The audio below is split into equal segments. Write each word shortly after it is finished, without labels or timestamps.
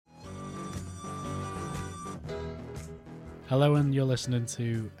Hello, and you're listening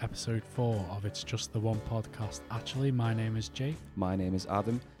to episode 4 of It's Just the One podcast. Actually, my name is Jay. My name is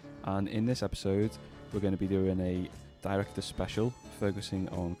Adam, and in this episode, we're going to be doing a director special focusing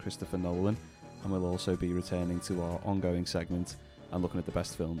on Christopher Nolan, and we'll also be returning to our ongoing segment and looking at the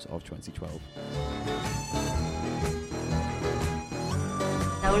best films of 2012.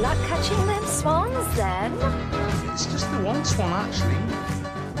 No luck catching them swans, then? It's just the one swan, actually.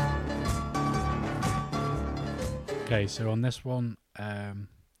 Okay, so on this one,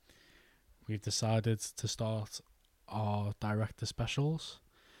 we've decided to start our director specials.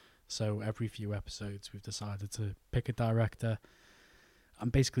 So every few episodes, we've decided to pick a director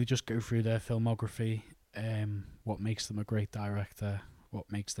and basically just go through their filmography, what makes them a great director,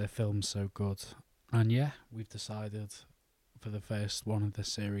 what makes their films so good. And yeah, we've decided for the first one of this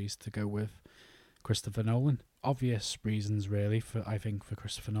series to go with Christopher Nolan. Obvious reasons, really, for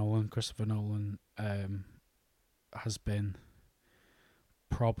Christopher Nolan. Christopher Nolan has been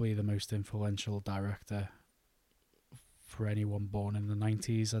probably the most influential director for anyone born in the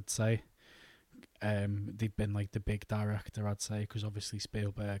 90s, I'd say. They've been like the big director, I'd say, because obviously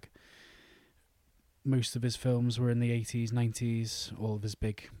Spielberg, most of his films were in the 80s, 90s, all of his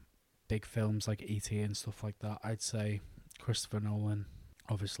big films like E.T. and stuff like that. I'd say Christopher Nolan,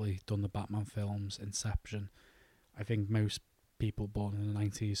 obviously done the Batman films, Inception. I think most people born in the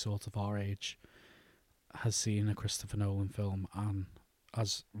 90s, sort of our age, has seen a Christopher Nolan film and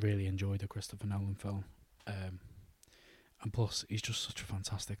has really enjoyed a Christopher Nolan film. And plus, he's just such a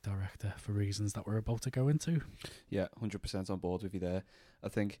fantastic director for reasons that we're about to go into. Yeah, 100% on board with you there. I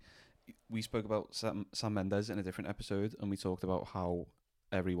think we spoke about Sam Mendes in a different episode, and we talked about how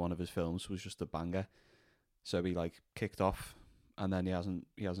every one of his films was just a banger. So he like kicked off, and then he hasn't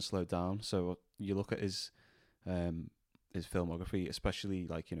slowed down. So you look at his filmography, especially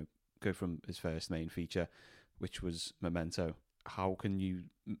like, you know, go from his first main feature, which was Memento. How can you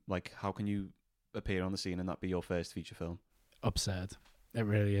appear on the scene and that be your first feature film? Absurd. It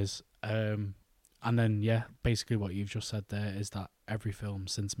really is. And then, yeah, basically what you've just said there is that every film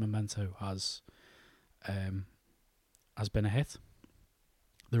since Memento has been a hit.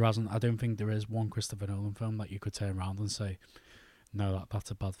 I don't think there is one Christopher Nolan film that you could turn around and say, no,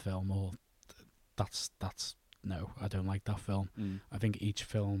 that's a bad film, or that's no, I don't like that film. I think each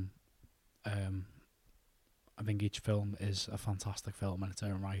film is a fantastic film in its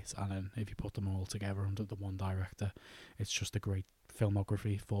own right, and then if you put them all together under the one director, it's just a great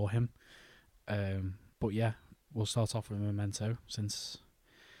filmography for him. But yeah, we'll start off with Memento, since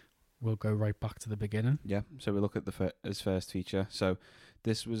we'll go right back to the beginning. Yeah, so we look at his first feature. So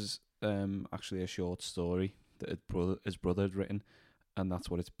this was actually a short story that his brother had written, and that's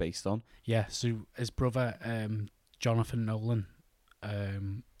what it's based on. Yeah, so his brother, Jonathan Nolan,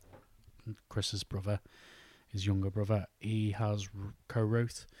 Chris's brother, his younger brother, he has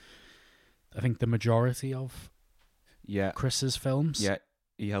co-wrote, I think, the majority of Chris's films. Yeah,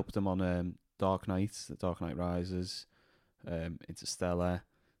 he helped him on Dark Knight, The Dark Knight Rises, Interstellar,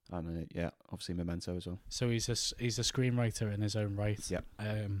 and obviously Memento as well. So he's a screenwriter in his own right. Yeah.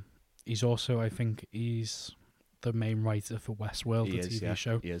 He's also, I think, he's the main writer for Westworld, the TV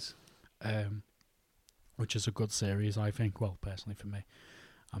show. He is. Which is a good series, I think. Well, personally for me,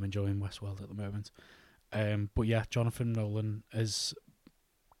 I'm enjoying Westworld at the moment. But yeah, Jonathan Nolan is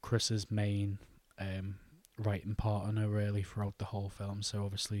Chris's main writing partner really throughout the whole film. So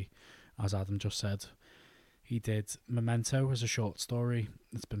obviously, as Adam just said, he did Memento as a short story.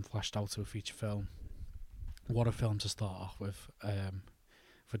 It's been fleshed out to a feature film. What a film to start off with.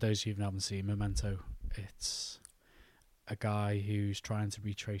 For those of you who haven't seen Memento, it's a guy who's trying to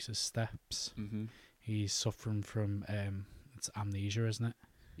retrace his steps. Mm-hmm. He's suffering from it's amnesia, isn't it?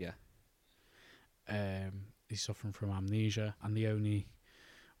 Yeah. He's suffering from amnesia, and the only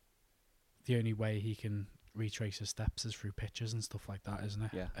way he can retrace his steps is through pictures and stuff like that, isn't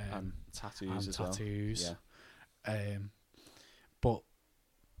it? Yeah, and tattoos and as tattoos. well. Yeah. But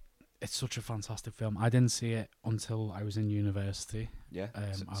it's such a fantastic film. I didn't see it until I was in university. Yeah,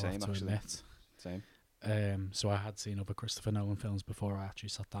 I'll same have to actually. admit. Same. So I had seen other Christopher Nolan films before I actually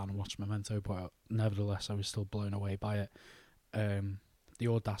sat down and watched Memento, but nevertheless I was still blown away by it. The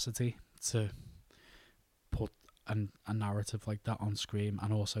audacity to put a narrative like that on screen,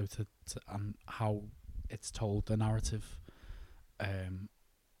 and also to how it's told, the narrative.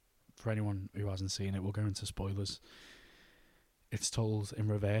 For anyone who hasn't seen it, we'll go into spoilers. It's told in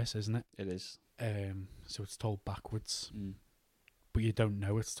reverse, isn't it? It is. So it's told backwards. But you don't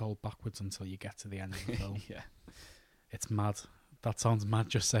know it's told backwards until you get to the end of the film. Yeah. It's mad. That sounds mad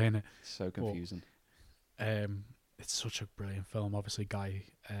just saying it. So confusing. But, it's such a brilliant film. Obviously, Guy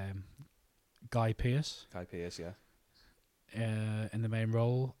Pearce. Guy Pearce, yeah. in the main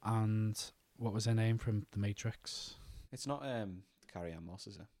role, and what was her name from The Matrix? It's not Carrie-Anne Moss,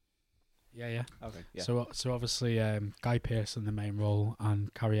 is it? Yeah. Okay, yeah. So obviously Guy Pearce in the main role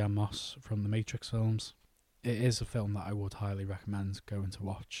and Carrie-Anne Moss from the Matrix films. It is a film that I would highly recommend going to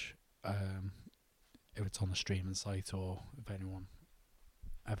watch, if it's on the streaming site, or if anyone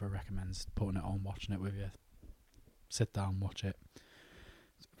ever recommends putting it on, watching it with you. Sit down, watch it.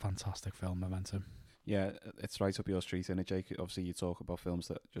 It's a fantastic film, Momentum. Yeah, it's right up your street, isn't it, Jake? Obviously, you talk about films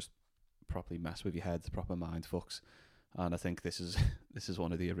that just properly mess with your head, proper mind fucks. And I think this is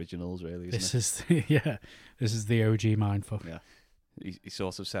one of the originals, really, isn't it? This is the OG mindfuck. Yeah. He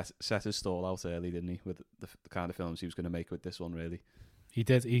sort of set his stall out early, didn't he, with the kind of films he was going to make with this one, really. He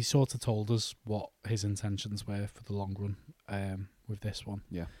did. He sort of told us what his intentions were for the long run with this one.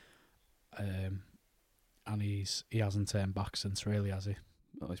 Yeah. And he hasn't turned back since, really, has he?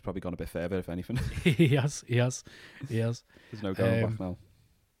 Well, he's probably gone a bit further, if anything. He has. There's no going back now.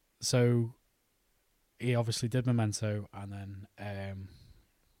 So he obviously did Memento, and then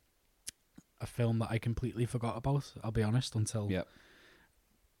a film that I completely forgot about, I'll be honest, until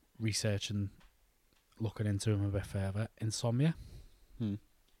researching, looking into him a bit further. Insomnia,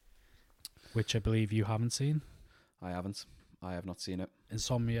 which I believe you haven't seen. I haven't. I have not seen it.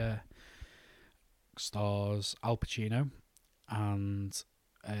 Insomnia stars Al Pacino and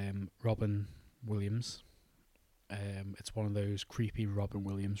Robin Williams. It's one of those creepy Robin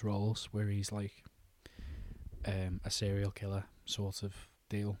Williams roles where he's like a serial killer sort of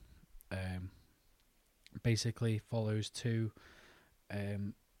deal. Basically follows two I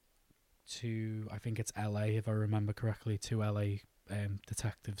think it's LA, if I remember correctly, two LA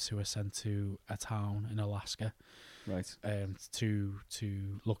detectives who are sent to a town in Alaska, right, to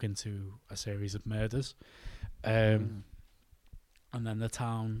look into a series of murders, and then the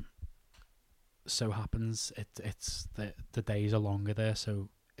town, so happens it's the days are longer there, so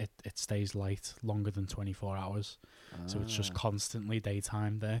it stays light longer than 24 hours, so it's just constantly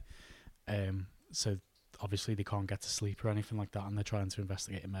daytime there. So obviously they can't get to sleep or anything like that, and they're trying to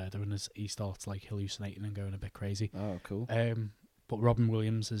investigate a murder, and he starts like hallucinating and going a bit crazy. Oh, cool. But Robin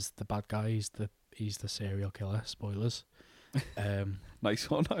Williams is the bad guy. He's the serial killer. Spoilers. Nice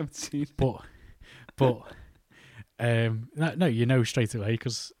one. I haven't seen. But no, you know straight away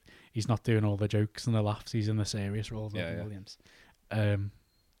because he's not doing all the jokes and the laughs. He's in the serious role of Robin Williams.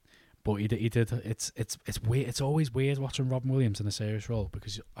 But he did. It's weird. It's always weird watching Robin Williams in a serious role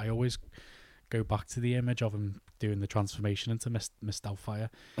because I always go back to the image of him doing the transformation into Miss Doubtfire,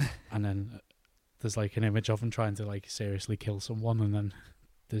 and then there's like an image of him trying to like seriously kill someone, and then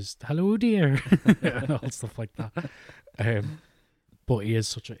there's "hello dear" and all stuff like that. But he was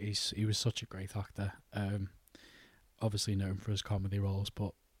such a great actor. Obviously known for his comedy roles,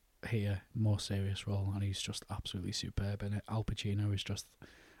 but here more serious role, and he's just absolutely superb in it. Al Pacino is just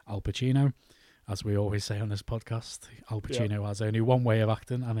Al Pacino, as we always say on this podcast. Al Pacino has only one way of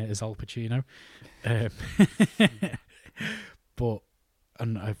acting, and it is Al Pacino. But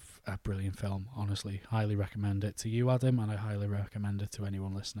a brilliant film, honestly. Highly recommend it to you, Adam, and I highly recommend it to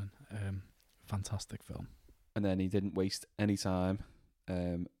anyone listening. Fantastic film. And then he didn't waste any time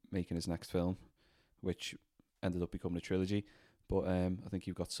making his next film, which ended up becoming a trilogy. But I think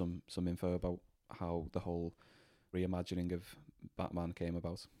you've got some info about how the whole reimagining of Batman came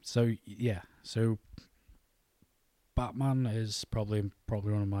about. So Batman is probably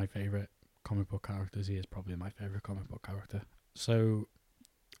one of my favourite comic book characters. He is probably my favourite comic book character. So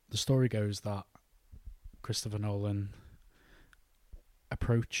the story goes that Christopher Nolan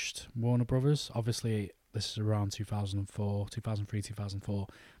approached Warner Brothers. Obviously, this is around 2003, 2004.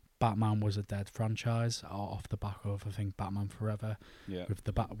 Batman was a dead franchise off the back of, I think, Batman Forever, with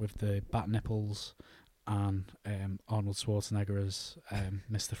the bat nipples, and Arnold Schwarzenegger as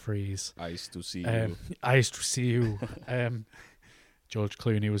Mr. Freeze. Eyes to see you. Eyes to see you. George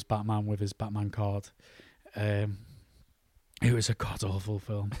Clooney was Batman with his Batman card. It was a god awful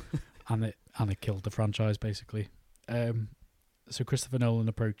film, and it killed the franchise basically. So Christopher Nolan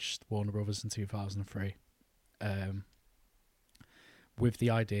approached Warner Brothers in 2003, with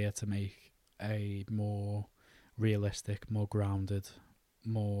the idea to make a more realistic, more grounded,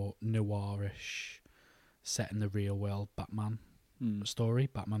 more noirish, set in the real world Batman story,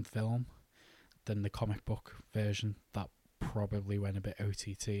 Batman film, than the comic book version that probably went a bit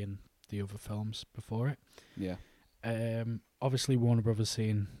OTT in the other films before it. Yeah. Obviously Warner Brothers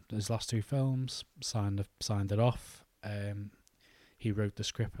seen his last two films, signed it off. He wrote the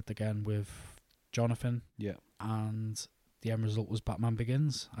script again with Jonathan. Yeah. And the end result was Batman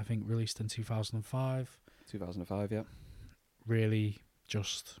Begins, I think released in 2005. 2005, yeah. Really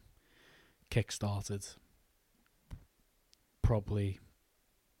just kick-started probably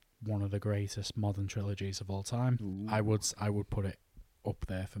one of the greatest modern trilogies of all time. Ooh. I would put it up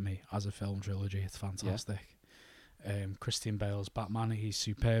there for me as a film trilogy. It's fantastic. Christian Bale's Batman, he's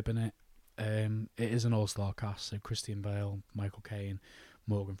superb in it. It is an all-star cast, so Christian Bale, Michael Caine,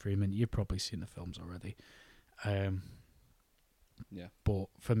 Morgan Freeman. You've probably seen the films already. Yeah. But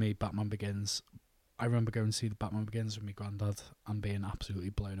for me, Batman Begins, I remember going to see the Batman Begins with my granddad and being absolutely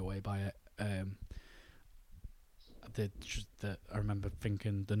blown away by it. I remember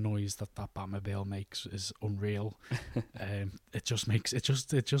thinking the noise that Batmobile makes is unreal. It just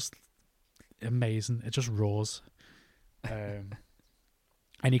amazing. It just roars.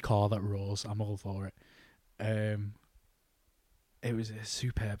 Any car that roars, I'm all for it. It was a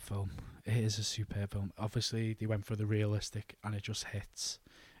superb film. It is a superb film. Obviously, they went for the realistic, and it just hits.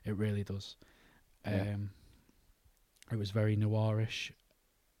 It really does. Yeah. It was very noirish.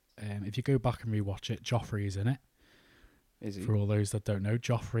 If you go back and rewatch it, Joffrey is in it. Is he? For all those that don't know,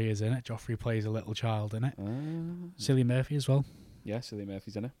 Joffrey is in it. Joffrey plays a little child in it. Ah. Cillian Murphy as well. Yeah, Cillian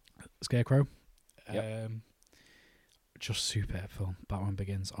Murphy's in it. Scarecrow. Yep. Just superb film. Batman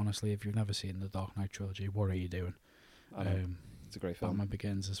Begins. Honestly, if you've never seen the Dark Knight trilogy, what are you doing? I know. It's a great film. Batman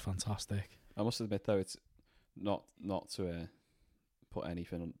Begins is fantastic. I must admit though, it's not to put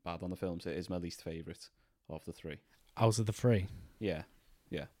anything bad on the films. It is my least favourite of the three. Out of the three, Yeah.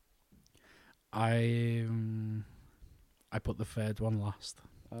 I put the third one last.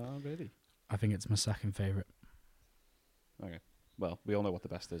 Oh, really? I think it's my second favourite. Okay. Well, we all know what the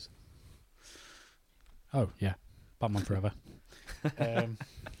best is. Oh yeah, Batman Forever.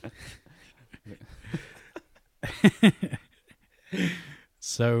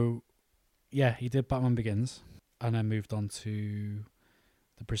 So, yeah, he did Batman Begins, and then moved on to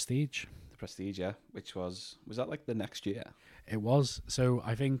The Prestige. The Prestige, yeah, which was that like the next year? It was. So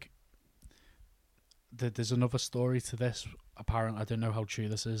I think there's another story to this. Apparently, I don't know how true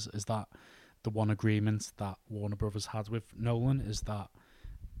this is that the one agreement that Warner Brothers had with Nolan is that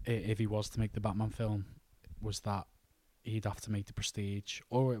if he was to make the Batman film, was that he'd have to make The Prestige,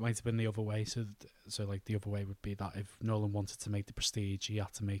 or it might have been the other way. So like the other way would be that if Nolan wanted to make The Prestige, he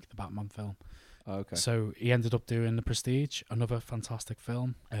had to make the Batman film. Oh, okay. So he ended up doing The Prestige, another fantastic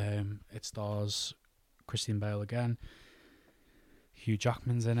film. It stars Christian Bale again. Hugh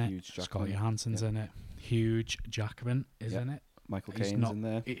Jackman's in it. Hugh Jackman, Scott Johansson's yeah. in it. Hugh Jackman is Yeah. in it. Michael He's Caine's not- in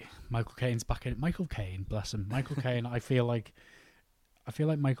there. Michael Caine's back in it. Michael Caine, bless him. Michael Caine, I feel like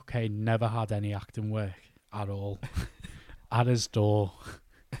Michael Caine never had any acting work at all. At his door.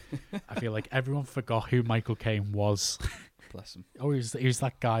 I feel like everyone forgot who Michael Caine was. Bless him. Oh, he was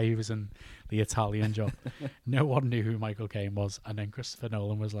that guy who was in The Italian Job. No one knew who Michael Caine was. And then Christopher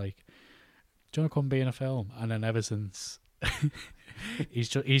Nolan was like, do you want to come be in a film? And then ever since, he's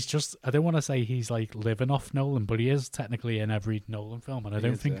just, I don't want to say he's like living off Nolan, but he is technically in every Nolan film. And I He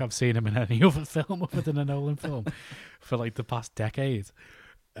don't is, think yeah. I've seen him in any other film other than a Nolan film for like the past decade.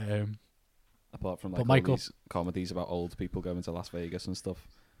 Apart from But like all Michael- these comedies about old people going to Las Vegas and stuff.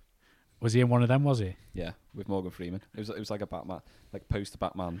 Was he in one of them, was he? Yeah, with Morgan Freeman. It was like a Batman, like post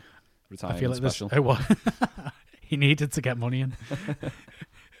Batman I retirement feel like special. this. Oh, what? He needed to get money in.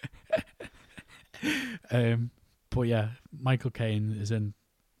 But yeah, Michael Caine is in,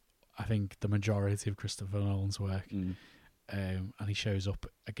 I think, the majority of Christopher Nolan's work, Mm. and he shows up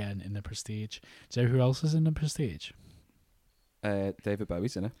again in The Prestige. So who else is in The Prestige? David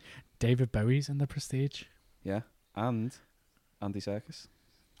Bowie's in it. David Bowie's in The Prestige, Yeah, and Andy Serkis.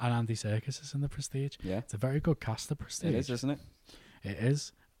 and Andy Serkis is in The Prestige. Yeah, It's a very good cast, The Prestige. it is, isn't it? It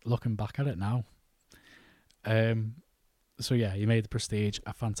is. Looking back at it now. So yeah, he made The Prestige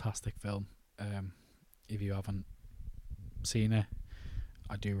a fantastic film. If you haven't seen it,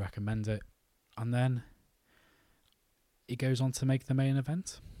 I do recommend it. And then he goes on to make the main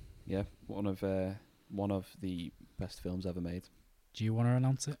event. Yeah, one of the best films ever made. Do you want to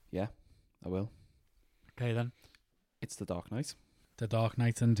announce it? Yeah, I will. Okay then. It's The Dark Knight. The Dark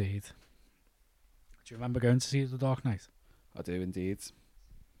Knight, indeed. Do you remember going to see The Dark Knight? I do indeed.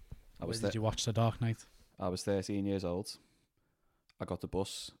 Where did you watch The Dark Knight? I was 13 years old. I got the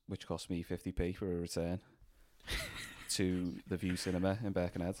bus, which cost me 50p for a return, to the View Cinema in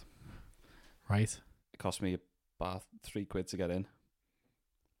Birkenhead. Right. It cost me about £3 to get in.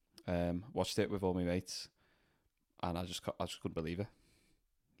 Watched it with all my mates, and I just couldn't believe it.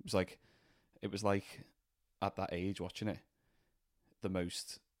 It was like at that age watching it, the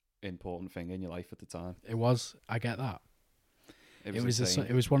most important thing in your life at the time. It was. I get that. It was insane.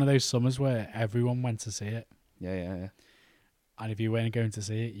 It was one of those summers where everyone went to see it. Yeah. And if you weren't going to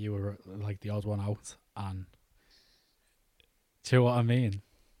see it, you were like the odd one out. And do you know what I mean?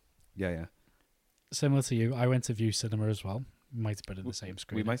 Yeah. similar to you, I went to View Cinema as well. Might have been in the same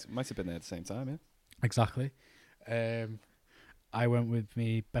screen. We might have been there at the same time, yeah. Exactly. I went with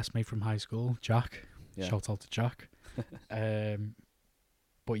me best mate from high school, Jack. Yeah. Shout out to Jack.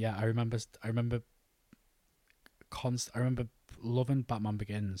 But yeah, I remember loving Batman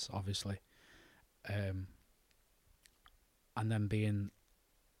Begins, obviously, and then being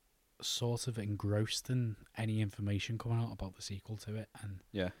sort of engrossed in any information coming out about the sequel to it, and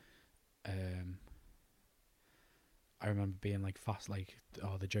Yeah. I remember being like fast, like,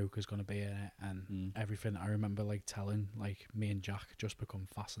 oh, the Joker's gonna be in it, and everything. I remember like telling like me and Jack just become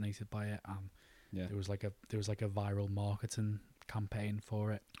fascinated by it, and Yeah. there was like a viral marketing campaign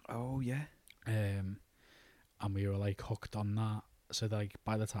for it, Oh yeah. and we were like hooked on that. So like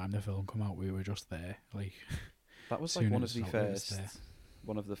by the time the film come out, we were just there. Like That was soon like one as of the it's out, we was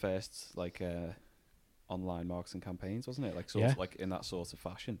first, there. like online marketing campaigns, wasn't it? Like Yeah. like in that sort of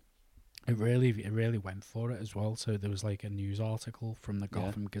fashion. It really went for it as well. So there was like a news article from the Yeah.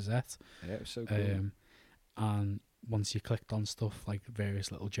 Gotham Gazette, Yeah, it was so cool. and once you clicked on stuff, like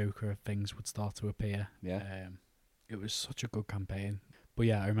various little Joker things would start to appear. Yeah. It was such a good campaign. But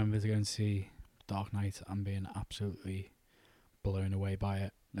yeah, I remember going to see Dark Knight and being absolutely blown away by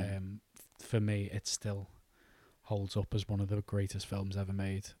it. For me, it still holds up as one of the greatest films ever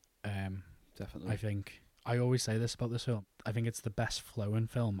made. Definitely. I think I always say this about this film. I think it's the best flowing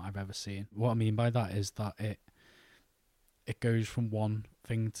film I've ever seen. What I mean by that is that it goes from one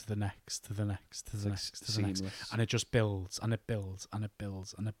thing to the next, to the next, to the next, to the next, seamless. and it just builds and it builds and it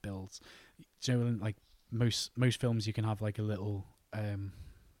builds and it builds. Do you know, like most films, you can have like a little,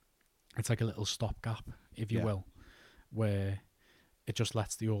 it's like a little stopgap, if you Yeah. will, where it just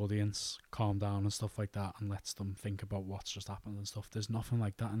lets the audience calm down and stuff like that, and lets them think about what's just happened and stuff. There's nothing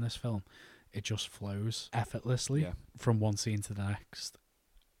like that in this film. It just flows effortlessly Yeah. from one scene to the next.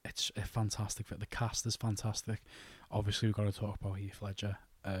 It's fantastic. The cast is fantastic. Obviously, we've got to talk about Heath Ledger.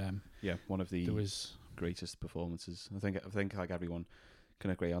 Yeah, one of the There was greatest performances. I think like everyone can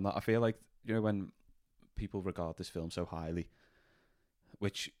agree on that. I feel like, you know, when people regard this film so highly,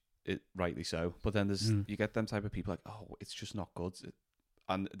 which it rightly so, but then there's you get them type of people like, oh, it's just not good,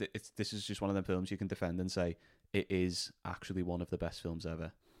 and this is just one of them films you can defend and say it is actually one of the best films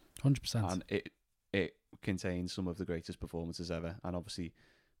ever. 100%. And it contains some of the greatest performances ever, and obviously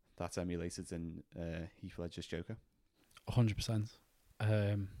that's emulated in Heath Ledger's Joker. 100%.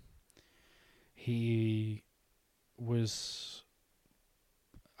 He was.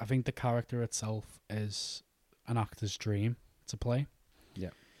 I think the character itself is an actor's dream to play.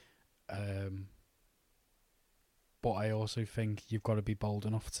 Yeah. But I also think you've got to be bold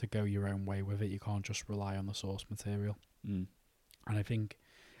enough to go your own way with it. You can't just rely on the source material. And I think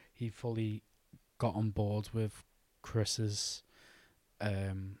he fully got on board with Chris's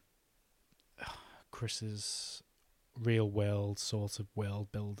real world sort of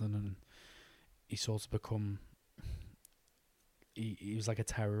world building, and he sort of become he was like a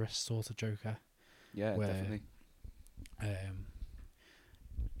terrorist sort of Joker. Yeah, where, definitely.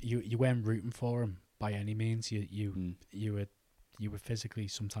 You weren't rooting for him by any means. You were physically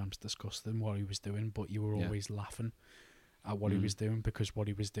sometimes disgusted in what he was doing, but you were always laughing at what he was doing, because what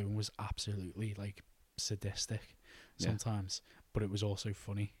he was doing was absolutely like sadistic sometimes, but it was also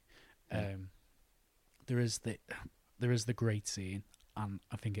funny. There is the great scene, and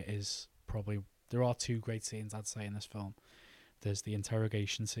I think it is probably, there are two great scenes I'd say in this film. There's the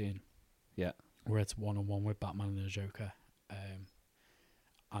interrogation scene, where it's one-on-one with Batman and the Joker,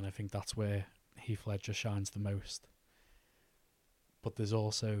 and I think that's where Heath Ledger shines the most. But there's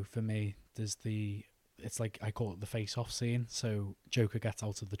also, for me, it's like, I call it the face-off scene. So Joker gets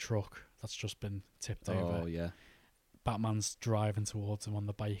out of the truck that's just been tipped over. Oh yeah. Batman's driving towards him on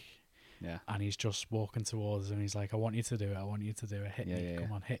the bike. Yeah. And he's just walking towards him. He's like, I want you to do it. I want you to do it. Hit me.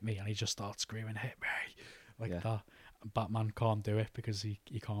 Come on, hit me. And he just starts screaming, hit me. Like that. Batman can't do it because he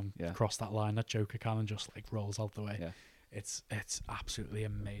can't cross that line that Joker can, and just like rolls out the way. Yeah. It's absolutely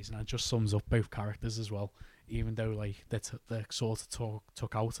amazing. And it just sums up both characters as well. Even though like they're sort of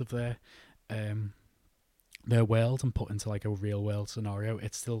took out of their world and put into like a real world scenario,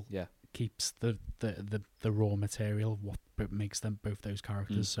 it still keeps the raw material of what makes them, both those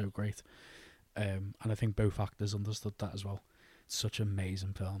characters, so great. And I think both actors understood that as well. It's such an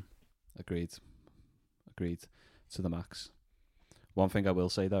amazing film. Agreed to the max. One thing I will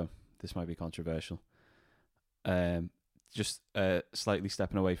say though, this might be controversial, just slightly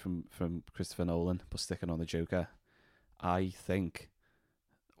stepping away from Christopher Nolan but sticking on the Joker, I think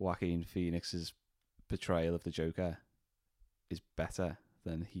Joaquin Phoenix's portrayal of the Joker is better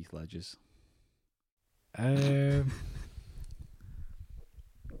than Heath Ledger's.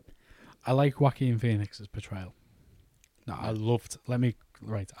 I like Joaquin Phoenix's portrayal. No, I loved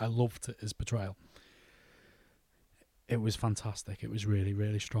his portrayal. It was fantastic. It was really,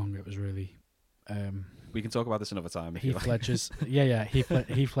 really strong. It was really We can talk about this another time if you Heath like. Ledger's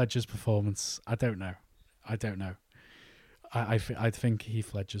Heath Ledger's performance. I don't know. I think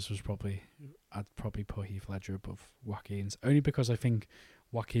Heath Ledger's was probably. I'd probably put Heath Ledger above Joaquin's, only because I think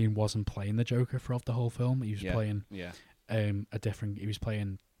Joaquin wasn't playing the Joker throughout the whole film. He was playing a different. He was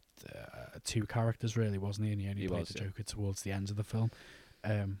playing two characters, really, wasn't he? And he only played the Joker towards the end of the film.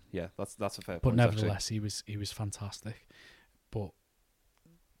 Yeah, that's a fair point. But nevertheless, he was fantastic. But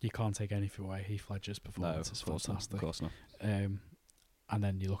you can't take anything away. Heath Ledger's performance is fantastic. Of course not. And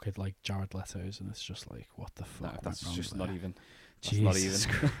then you look at like Jared Leto's, and it's just like, what the fuck? No, that's just there? not even. Jesus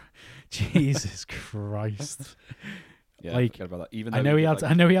Christ! Yeah, like, forget about that. Even I know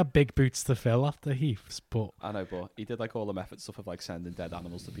he had big boots to fill after Heath's, but I know, but he did like all the method stuff of like sending dead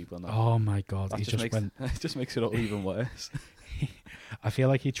animals to people and that. oh my god, That he just makes, went. it just makes it all even worse. I feel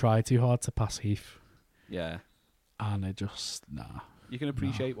like he tried too hard to pass Heath, Yeah, and it just you can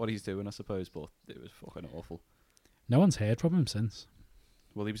appreciate what he's doing, I suppose, but it was fucking awful. No one's heard from him since.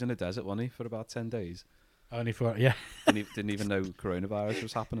 Well, he was in the desert, wasn't he, for about 10 days? Only for yeah. Didn't even know coronavirus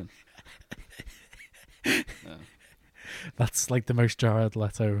was happening. No. That's like the most Jared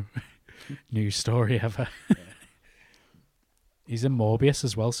Leto news story ever. Yeah. He's in Morbius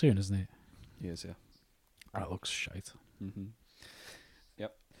as well soon, isn't he? He is, yeah. That looks shite. Mm-hmm.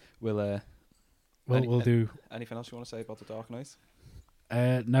 Yep. We'll do. Anything else you want to say about The Dark Knight?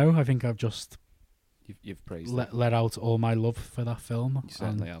 No, I think I've just You've praised it. let out all my love for that film. You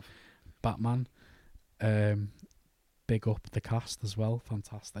certainly and have. Batman. Big up the cast as well.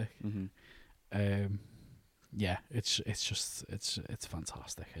 Fantastic. Mm-hmm. Yeah, it's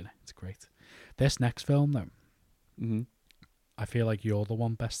fantastic, isn't it? It's great. This next film, though, Mm-hmm. I feel like you're the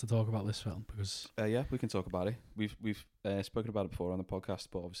one best to talk about this film because Yeah, we can talk about it. We've spoken about it before on the podcast,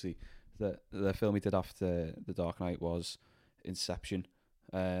 but obviously the film we did after The Dark Knight was Inception.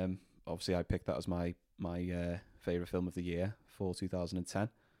 Obviously, I picked that as my favourite film of the year for 2010.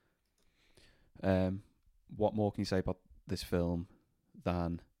 What more can you say about this film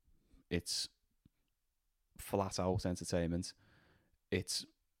than it's flat out entertainment? It's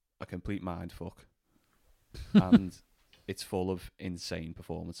a complete mindfuck, and it's full of insane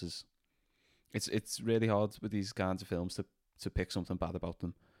performances. It's really hard with these kinds of films to pick something bad about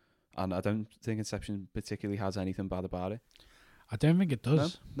them, and I don't think Inception particularly has anything bad about it. I don't think it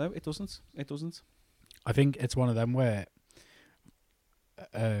does. No, it doesn't. It doesn't. I think it's one of them where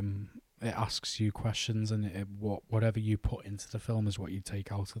it asks you questions, and whatever you put into the film is what you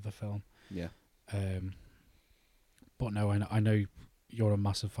take out of the film. Yeah. But no, I know you're a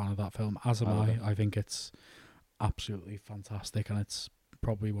massive fan of that film, as am I love I. it. I think it's absolutely fantastic, and it's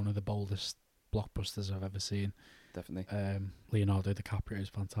probably one of the boldest blockbusters I've ever seen. Definitely. Leonardo DiCaprio is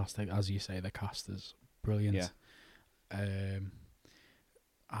fantastic, as you say. The cast is brilliant. Yeah.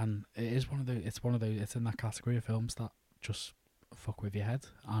 And it is one of those. It's in that category of films that just fuck with your head,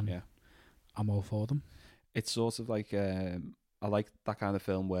 and Yeah. I'm all for them. It's sort of like I like that kind of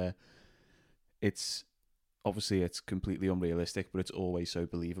film where it's obviously it's completely unrealistic, but it's always so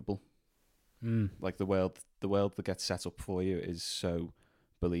believable. Like the world that gets set up for you is so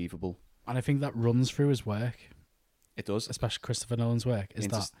believable. And I think that runs through his work. It does, Especially Christopher Nolan's work. Is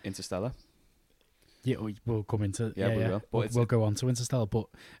that Interstellar. yeah? We'll come into Yeah, we will. But We'll go on to Interstellar, but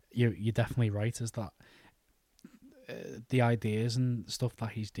you're definitely right. Is that the ideas and stuff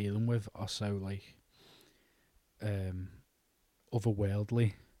that he's dealing with are so like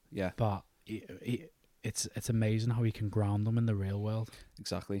otherworldly. Yeah, But it's amazing how he can ground them in the real world.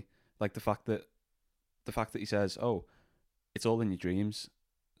 exactly. Like the fact that he says, "Oh, it's all in your dreams,"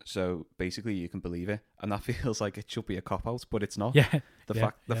 so basically you can believe it, and that feels like it should be a cop out, but it's not. Yeah. The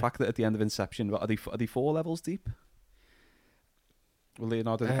fact that at the end of Inception, are they 4 levels deep? Well,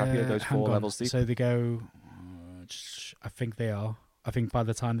 Leonardo DiCaprio goes 4 levels deep. So they go. I think they are. I think by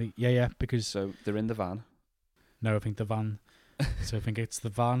the time because So they're in the van. no, I think the van. So I think it's the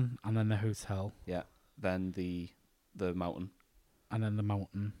van and then the hotel. Yeah. Then the mountain, And then the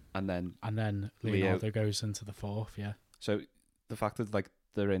mountain, and then and then Leonardo goes into the fourth. Yeah, so the fact that like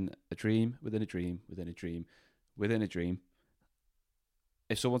they're in a dream within a dream within a dream within a dream.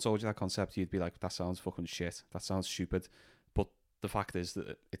 If someone told you that concept, you'd be like, "That sounds fucking shit. That sounds stupid." But the fact is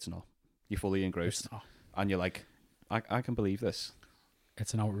that it's not. You're fully engrossed, and you're like, "I can believe this."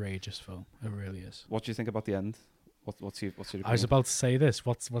 It's an outrageous film. It really is. What do you think about the end? What's your opinion? I was about to say this.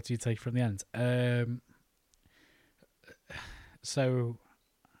 What do you take from the end? So,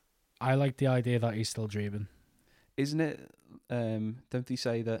 I like the idea that he's still dreaming. Isn't it? Don't they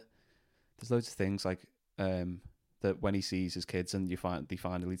say that there's loads of things like that when he sees his kids and they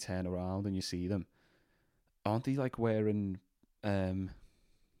finally turn around and you see them, aren't they like wearing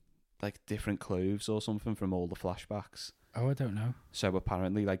like different clothes or something from all the flashbacks? Oh, I don't know. So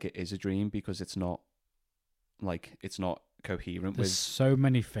apparently, like, it is a dream because it's not coherent There's with. so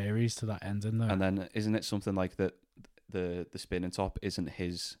many theories to that ending, though. And then isn't it something like that? The spinning top isn't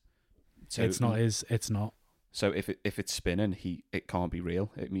his. So It's not his. It's not. So if it's spinning, it can't be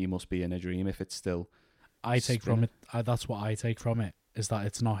real. He must be in a dream if it's still. I take spinning. from it. That's what I take from it, is that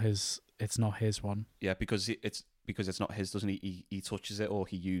it's not his. It's not his one. Yeah, because it's not his, doesn't he? He touches it or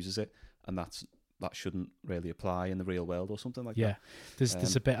he uses it, and that shouldn't really apply in the real world or something like Yeah, that.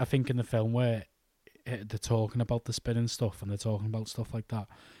 there's a bit I think in the film where they're talking about the spinning stuff and they're talking about stuff like that,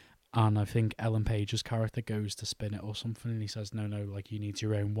 and I think Ellen Page's character goes to spin it or something, and he says, "No, like you need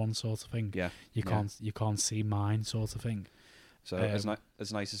your own one," sort of thing. Yeah, You can't see mine, sort of thing. So as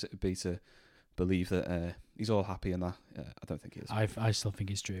nice as it would be to believe that he's all happy in that, I don't think he is. I still think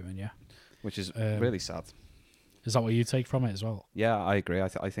he's dreaming. Yeah, Which is really sad. Is that what you take from it as well? Yeah, I agree. I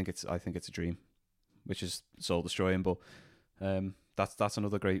think it's a dream, which is soul destroying. But that's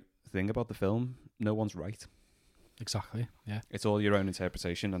another great thing about the film. No one's right. Exactly. Yeah. It's all your own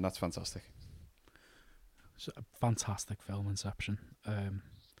interpretation, and that's fantastic. It's a fantastic film, Inception.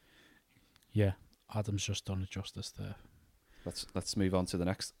 Yeah, Adam's just done it justice there. Let's move on to the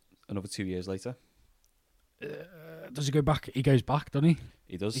next. Another 2 years later. Does he go back? He goes back, doesn't he?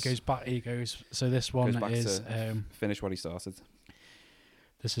 He does. He goes back. So this one Goes back is to finish what he started.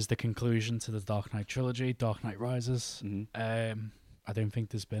 this is the conclusion to the Dark Knight trilogy, Dark Knight Rises. Mm-hmm. I don't think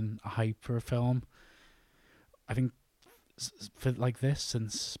there's been a hype for a film. I think for like this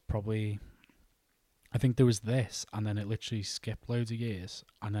since probably. I think there was this, and then it literally skipped loads of years,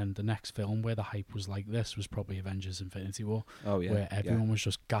 and then the next film where the hype was like this was probably Avengers: Infinity War, Oh yeah. where everyone was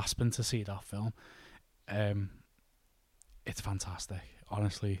just gasping to see that film. It's fantastic,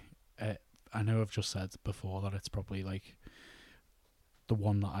 honestly. I know I've just said before that it's probably like the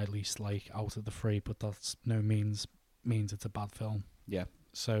one that I least like out of the three, but that's no means it's a bad film. Yeah.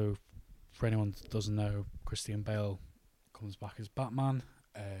 So, for anyone that doesn't know, Christian Bale comes back as Batman.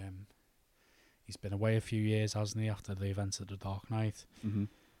 He's been away a few years, hasn't he, after the events of The Dark Knight. Mm-hmm.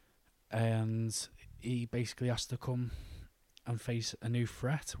 And he basically has to come and face a new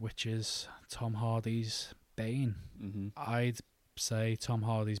threat, which is Tom Hardy's Bane. Mm-hmm. I'd say Tom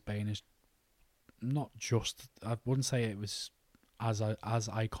Hardy's Bane is not just... I wouldn't say it was as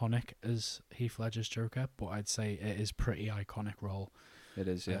iconic as Heath Ledger's Joker, but I'd say it is pretty iconic role. It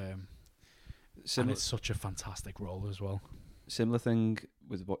is, yeah. And it's such a fantastic role as well. Similar thing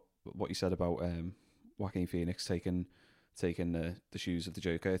with what you said about Joaquin Phoenix taking the shoes of the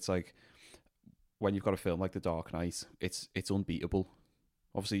Joker. It's like when you've got a film like The Dark Knight, it's unbeatable.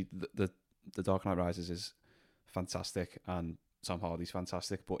 Obviously, the Dark Knight Rises is fantastic and Tom Hardy's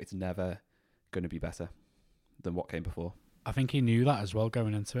fantastic, but it's never going to be better than what came before. I think he knew that as well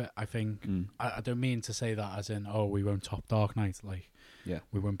going into it. I think I don't mean to say that as in, oh, we won't top Dark Knight, like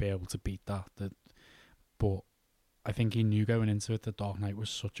we won't be able to beat that. But I think he knew going into it that Dark Knight was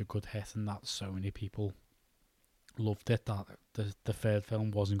such a good hit and that so many people loved it that the third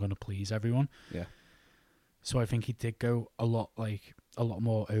film wasn't going to please everyone. Yeah. So I think he did go a lot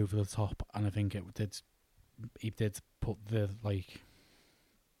more over the top, and I think he did put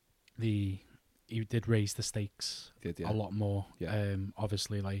he did raise the stakes a lot more. Yeah.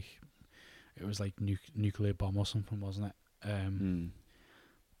 Obviously, like it was like nuclear bomb or something, wasn't it?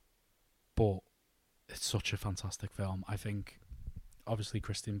 But it's such a fantastic film. I think, obviously,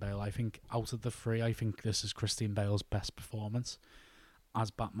 Christian Bale. I think out of the three, I think this is Christian Bale's best performance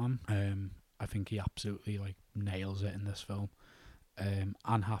as Batman. I think he absolutely nails it in this film.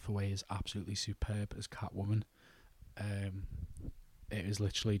 Anne Hathaway is absolutely superb as Catwoman. It is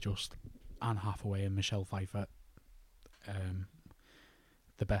literally just Anne Hathaway and Michelle Pfeiffer,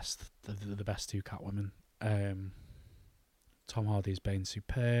 the best two Catwomen. Tom Hardy's Bane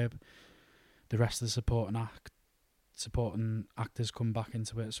superb. The rest of the supporting actors come back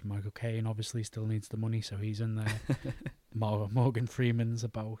into it. So Michael Caine obviously still needs the money, so he's in there. Morgan Freeman's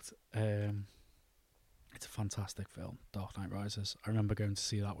about. It's a fantastic film, Dark Knight Rises. I remember going to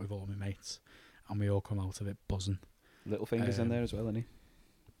see that with all my mates, and we all come out of it buzzing. Littlefinger's in there as well, isn't he?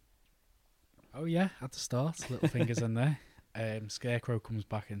 Oh yeah, at the start, Littlefinger's in there. Scarecrow comes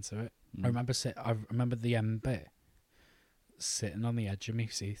back into it. I remember the end bit, sitting on the edge of my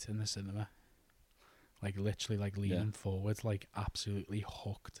seat in the cinema, literally leaning forward, absolutely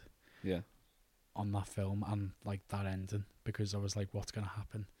hooked. Yeah. On that film and that ending, because I was like, what's gonna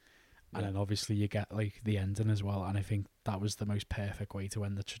happen? And then obviously you get like the ending as well, and I think that was the most perfect way to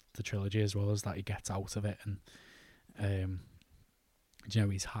end the trilogy as well, as that he gets out of it and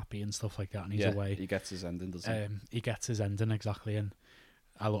he's happy and stuff like that, and he's away. He gets his ending, doesn't he? He gets his ending exactly, and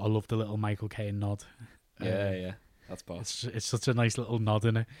I love the little Michael Caine nod. Yeah, that's boss. It's such a nice little nod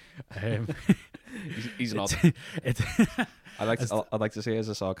in it. He's nodding. I like to say it as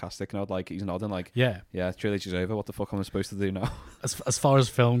a sarcastic nod, like he's nodding, like yeah, trilogy's over. What the fuck am I supposed to do now? As far as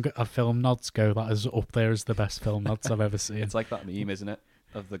film nods go, that is up there as the best film nods I've ever seen. It's like that meme, isn't it,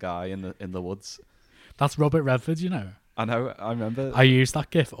 of the guy in the woods? That's Robert Redford, you know. I know. I remember. I use that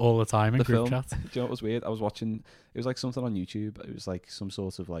gif all the time in the group film. chat. Do you know what was weird? I was watching. It was like something on YouTube. It was like some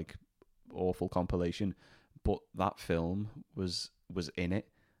sort of like awful compilation, but that film was in it,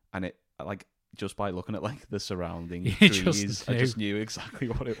 and it like. Just by looking at like the surrounding trees, I just knew exactly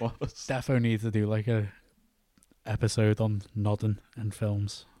what it was. Defo need to do like a episode on nodding in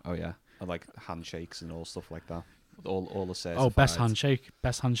films. Oh yeah, and like handshakes and all stuff like that. All the certified. Oh, best handshake.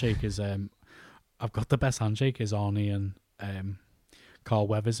 Best handshake is I've got the best handshake is Arnie and Carl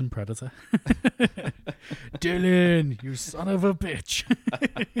Weathers in Predator. Dylan, you son of a bitch.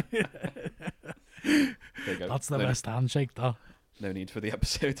 There you go. That's the best handshake, though. No need for the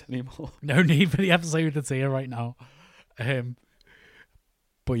episode anymore. No need for the episode. It's here right now.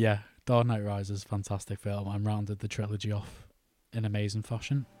 But yeah, Dark Knight Rises, fantastic film. I'm rounded the trilogy off in amazing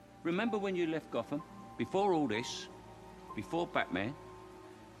fashion. Remember when you left Gotham? Before all this, before Batman,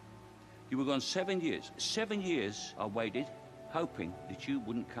 you were gone 7 years. 7 years I waited, hoping that you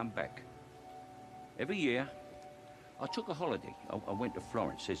wouldn't come back. Every year, I took a holiday. I went to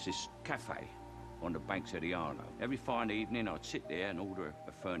Florence. There's this cafe on the banks of the Arno. Every fine evening, I'd sit there and order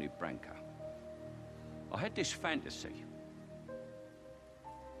a Fernet Branca. I had this fantasy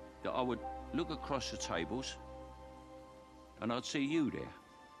that I would look across the tables and I'd see you there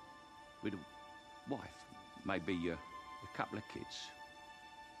with a wife, maybe a couple of kids.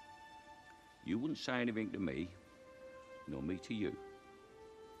 You wouldn't say anything to me, nor me to you.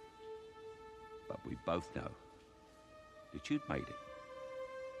 But we both know that you'd made it.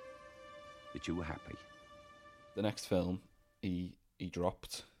 That you were happy. The next film he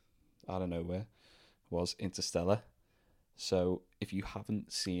dropped out of nowhere was Interstellar. So if you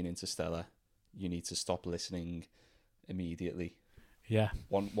haven't seen Interstellar, you need to stop listening immediately. Yeah.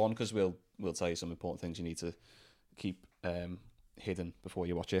 One, because we'll tell you some important things you need to keep hidden before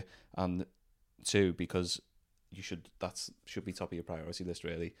you watch it, and two, because that should be top of your priority list.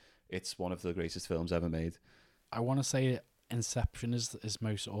 Really, it's one of the greatest films ever made. I want to say Inception is his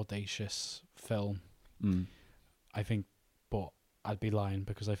most audacious film. I think, but I'd be lying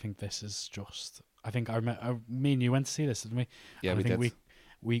because I think this is just. I think I remember. Me and you went to see this, didn't we? Yeah, and we I think did.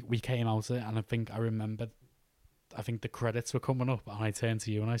 We came out of it, and I think I remembered. I think the credits were coming up, and I turned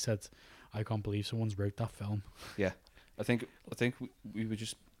to you and I said, "I can't believe someone's wrote that film." Yeah, I think we were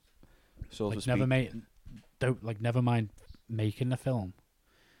just sort of never mind making the film.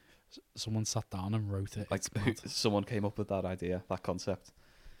 Someone sat down and wrote it. Like someone came up with that idea, that concept.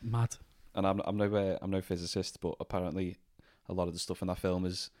 Mad. And I'm no physicist, but apparently a lot of the stuff in that film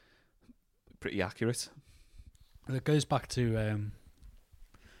is pretty accurate. It goes back to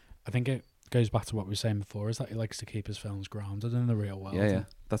I think it goes back to what we were saying before, is that he likes to keep his films grounded in the real world. Yeah,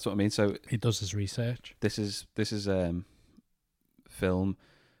 that's what I mean. So he does his research. This is film.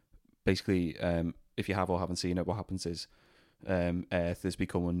 Basically, if you have or haven't seen it, what happens is Earth is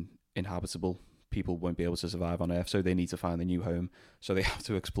becoming inhabitable. People won't be able to survive on Earth, so they need to find a new home. So they have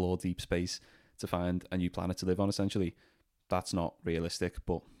to explore deep space to find a new planet to live on, essentially. That's not realistic,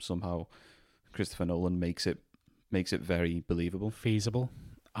 but somehow Christopher Nolan makes it very believable. Feasible.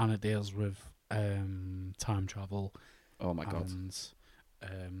 And it deals with time travel. Oh my god.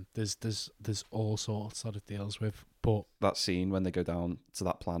 And there's all sorts that it deals with. But that scene when they go down to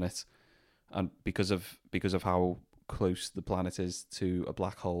that planet, and because of how close the planet is to a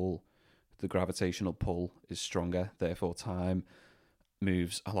black hole, the gravitational pull is stronger, therefore time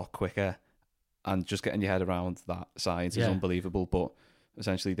moves a lot quicker, and just getting your head around that science is unbelievable. But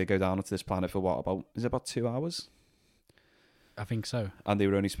essentially they go down onto this planet for about 2 hours? I think so. And they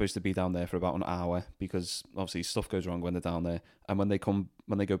were only supposed to be down there for about an hour, because obviously stuff goes wrong when they're down there. And when they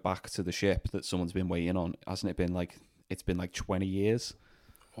go back to the ship that someone's been waiting on, hasn't it been like, it's been like 20 years?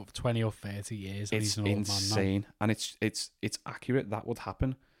 20 or 30 years. And it's he's an old insane. Man now. And it's accurate that would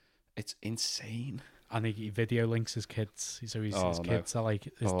happen. It's insane. And he video links his kids. So his kids are like,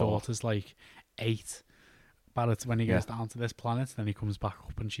 his daughter's like 8. But when he goes down to this planet, then he comes back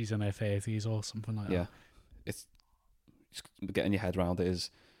up and she's in her 30s or something like that. Yeah. It's getting your head around it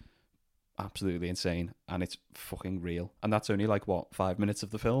is absolutely insane, and it's fucking real. And that's only like what 5 minutes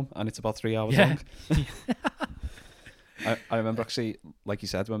of the film, and it's about 3 hours Yeah. long. I remember actually, like you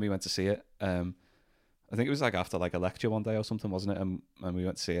said, when we went to see it, I think it was like after like a lecture one day or something, wasn't it? And we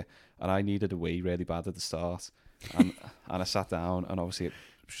went to see it, and I needed a wee really bad at the start, and and I sat down, and obviously it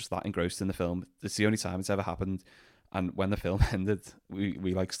was just that engrossed in the film. It's the only time it's ever happened. And when the film ended,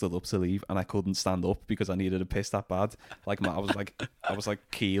 we like stood up to leave, and I couldn't stand up because I needed a piss that bad. Like I was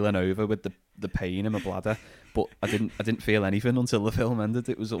like keeling over with the pain in my bladder, but I didn't feel anything until the film ended.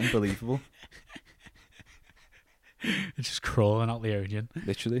 It was unbelievable, It's just crawling out the onion.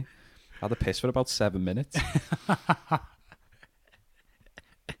 literally. I had a piss for about 7 minutes.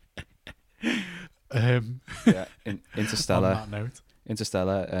 Yeah, Interstellar. On that note,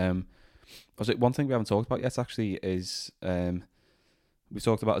 Interstellar. Was it one thing we haven't talked about yet? Actually, is we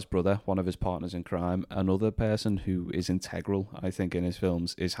talked about his brother, one of his partners in crime. Another person who is integral, I think, in his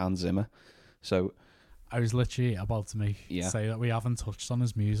films is Hans Zimmer. So I was literally about to say that we haven't touched on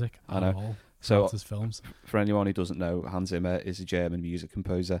his music I at know. all. So throughout his films. For anyone who doesn't know, Hans Zimmer is a German music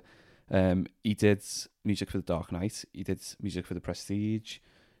composer. He did music for The Dark Knight. He did music for The Prestige.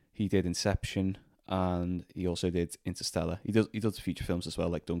 He did Inception. And he also did Interstellar. He does feature films as well,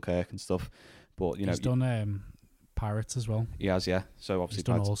 like Dunkirk and stuff. But you know, He's done Pirates as well. he has, yeah. So obviously, He's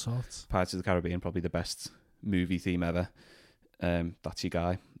done all sorts. Pirates of the Caribbean, probably the best movie theme ever. That's your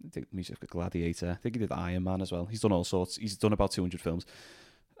guy. He did music for Gladiator. I think he did Iron Man as well. He's done all sorts. He's done about 200 films.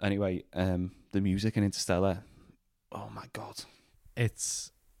 Anyway, the music in Interstellar. Oh my god!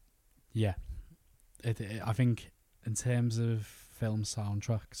 It's I think in terms of film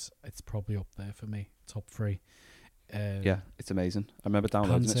soundtracks, it's probably up there for me, top 3. Yeah, it's amazing. I remember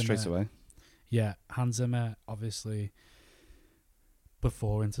downloading it straight away. Yeah, Hans Zimmer, obviously,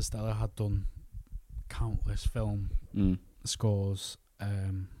 before Interstellar, had done countless film scores,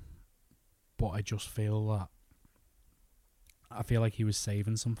 but I just feel that he was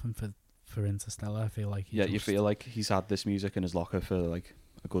saving something for Interstellar. I feel like you feel like he's had this music in his locker for like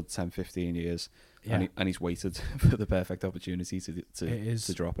a good 10-15 years, yeah. and he's waited for the perfect opportunity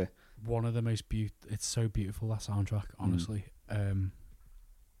to drop it. One of the most it's so beautiful, that soundtrack, honestly.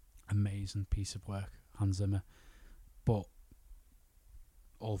 Amazing piece of work, Hans Zimmer. But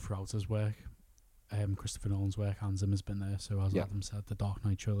all throughout his work, Christopher Nolan's work, Hans Zimmer's been there. So as Adam said, the Dark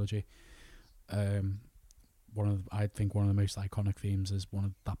Knight trilogy. I think one of the most iconic themes is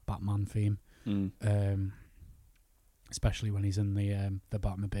that Batman theme. Especially when he's in the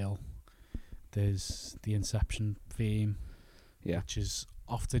Batmobile. There's the Inception theme, which is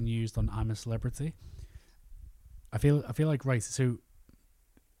often used on I'm a Celebrity. I feel like, right, so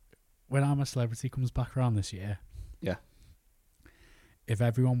when I'm a Celebrity comes back around this year, if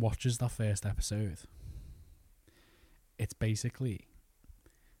everyone watches that first episode, it's basically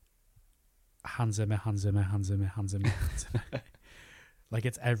Hans Zimmer, Hans Zimmer, Hans Zimmer, Hans Zimmer, Hans Zimmer. Like,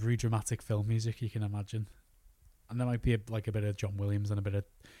 it's every dramatic film music you can imagine. And there might be a bit of John Williams and a bit of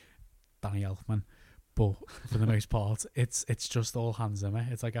Danny Elfman, but for the most part, it's just all Hans Zimmer.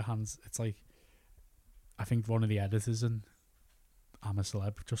 It's like I think one of the editors in I'm a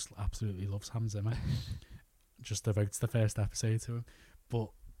Celeb just absolutely loves Hans Zimmer. Just devotes the first episode to him. But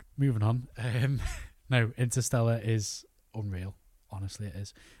moving on, no, Interstellar is unreal. Honestly, it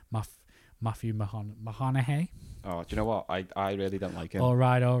is. Matthew McConaughey. Oh, do you know what? I really don't like him. All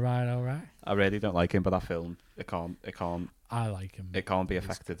right. I really don't like him, but that film, it can't. I like him. It can't be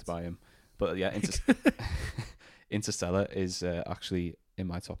affected by him. But yeah, Interstellar is actually in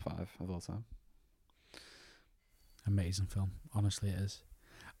my top 5 of all time. Amazing film, honestly it is.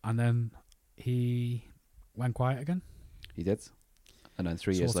 And then he went quiet again. He did, and then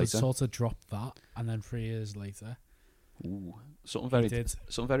 3 years later, sort of dropped that, and then 3 years later, something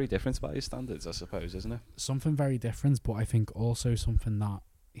very different by his standards, I suppose, isn't it? Something very different, but I think also something that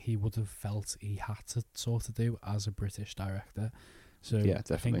he would have felt he had to sort of do as a British director. So yeah,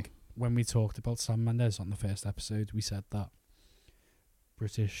 definitely. I think when we talked about Sam Mendes on the first episode, we said that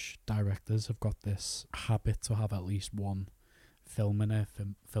British directors have got this habit to have at least one film in their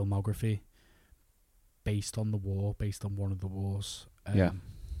filmography based on the war, based on one of the wars.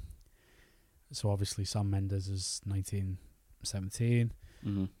 So obviously Sam Mendes is 1917,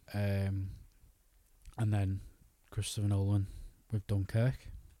 and then Christopher Nolan with Dunkirk.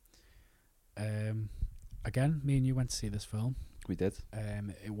 Again, me and you went to see this film. We did.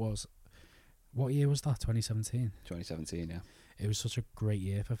 It was, what year was that? 2017. 2017, yeah. It was such a great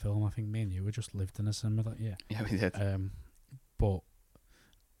year for film. I think me and you were just lived in a cinema that year. Yeah, we did. But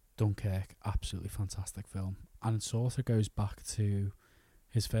Dunkirk, absolutely fantastic film, and it sort of goes back to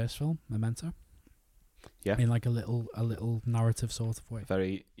his first film, Memento. Yeah. in like a little narrative sort of way.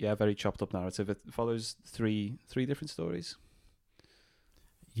 Very chopped up narrative. It follows three different stories.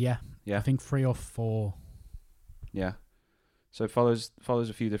 Yeah, Yeah. I think 3 or 4. Yeah. So it follows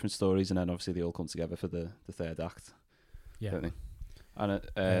a few different stories, and then obviously they all come together for the third act. Yeah, Don't they?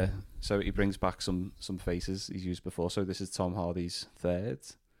 And so he brings back some faces he's used before. So this is Tom Hardy's third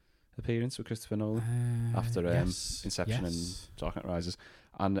appearance with Christopher Nolan after yes, Inception yes. and Dark Knight Rises,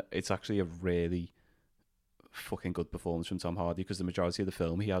 and it's actually a really fucking good performance from Tom Hardy, because the majority of the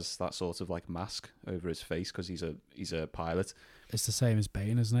film he has that sort of like mask over his face because he's a pilot. It's the same as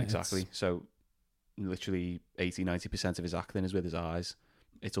Bane, isn't it? Exactly. So literally 80-90% of his acting is with his eyes.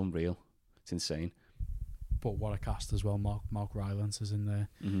 It's unreal. It's insane. But what a cast as well. Mark Rylance is in there.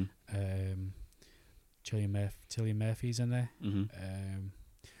 Mm-hmm. Cillian Murphy's in there. Mm-hmm.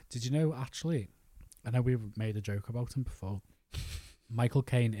 Did you know, actually, I know we made a joke about him before, Michael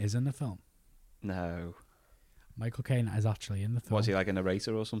Caine is in the film. No. Michael Caine is actually in the film. Was he like a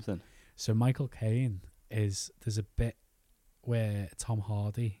narrator or something? So Michael Caine there's a bit where Tom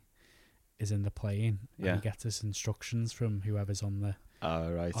Hardy is in the plane and Yeah. he gets his instructions from whoever's on the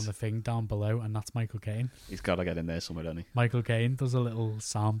Right. on the thing down below, and that's Michael Caine. He's got to get in there somewhere, doesn't he? Michael Caine does a little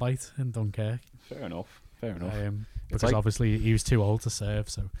soundbite in Dunkirk. Fair enough. Because like- obviously he was too old to serve,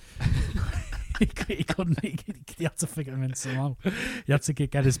 so he couldn't. He had to figure him in somehow. He had to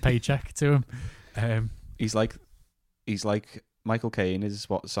get his paycheck to him. He's like Michael Caine is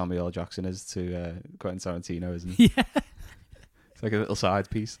what Samuel L. Jackson is to Quentin Tarantino, isn't he? Yeah. It's like a little side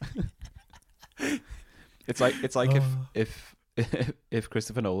piece. It's like Oh. if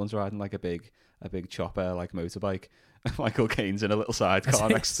Christopher Nolan's riding like a big chopper like motorbike, Michael Caine's in a little sidecar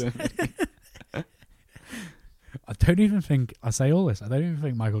next to him. I don't even think I say all this. I don't even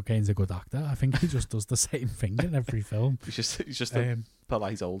think Michael Caine's a good actor. I think he just does the same thing in every film. He's just a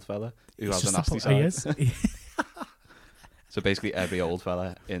polite old fella who has a He's nasty just he side. is. So basically, every old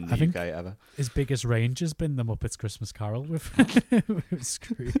fella in the I think- UK ever. His biggest range has been the Muppets Christmas Carol with, with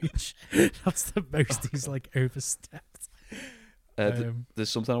Scrooge. That's the most he's like overstepped. There's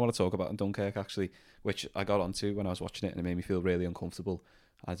something I want to talk about in Dunkirk actually, which I got onto when I was watching it, and it made me feel really uncomfortable.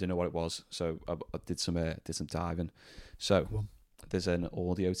 I didn't know what it was, so I did some diving. So Go on. there's an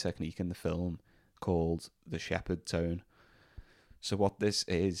audio technique in the film called the Shepherd tone. So what this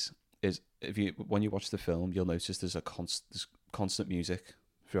is when you watch the film, you'll notice there's constant music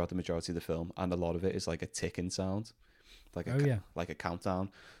throughout the majority of the film, and a lot of it is like a ticking sound, like like a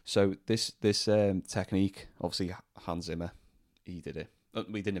countdown. So this technique, obviously Hans Zimmer, he did it.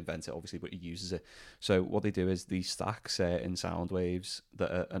 We didn't invent it, obviously, but he uses it. So what they do is they stack certain sound waves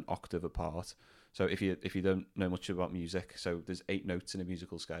that are an octave apart. So if you don't know much about music, so there's 8 notes in a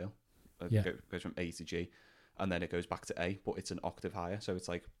musical scale. It goes from A to G, and then it goes back to A, but it's an octave higher. So it's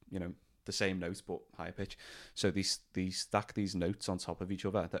like, the same notes but higher pitch. So they stack these notes on top of each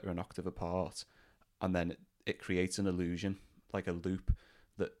other that are an octave apart, and then it creates an illusion, like a loop,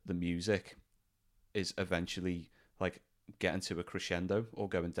 that the music is eventually like getting to a crescendo or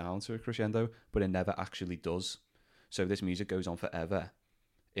going down to a crescendo, but it never actually does. So this music goes on forever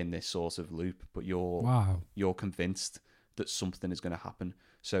in this sort of loop, but you're convinced that something is going to happen.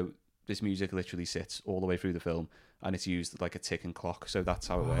 So this music literally sits all the way through the film, and it's used like a ticking clock. So that's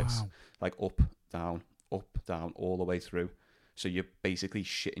how it works, like up, down, all the way through. So you're basically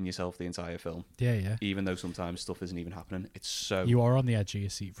shitting yourself the entire film. Yeah. Even though sometimes stuff isn't even happening. It's so... You are on the edge of your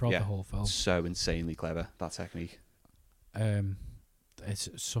seat throughout the whole film. So insanely clever, that technique. It's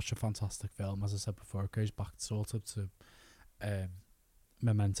such a fantastic film. As I said before, it goes back sort of to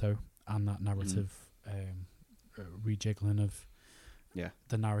Memento and that narrative rejiggling of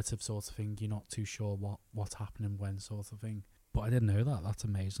the narrative sort of thing. You're not too sure what's happening when sort of thing. But I didn't know that. That's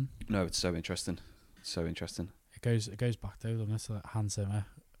amazing. No, it's so interesting. So interesting. It goes back though, doesn't it? So Hans Zimmer.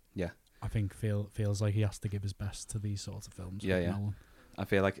 Yeah. I think feels like he has to give his best to these sorts of films. Yeah, with yeah. Nolan. I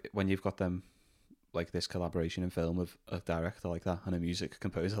feel like when you've got them, like this collaboration in film of a director like that and a music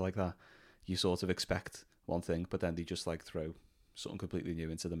composer like that, you sort of expect one thing, but then they just like throw something completely new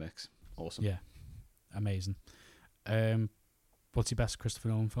into the mix. Awesome. Yeah. Amazing. What's your best Christopher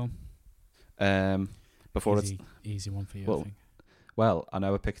Nolan film? Before easy one for you, well, I think. Well, I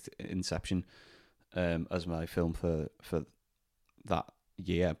know I picked Inception as my film for that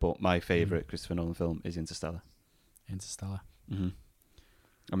year, but my favourite Christopher Nolan film is Interstellar. Interstellar. Mm-hmm.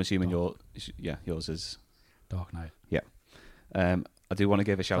 I'm assuming yours is Dark Knight. Yeah. I do want to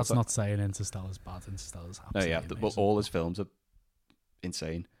give a shout out. That's not saying Interstellar's bad. Interstellar's absolutely amazing. But all his films are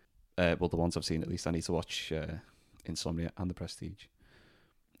insane. Well, the ones I've seen at least. I need to watch Insomnia and The Prestige.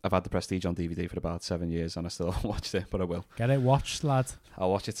 I've had The Prestige on DVD for about 7 years and I still haven't watched it, but I will. Get it watched, lad.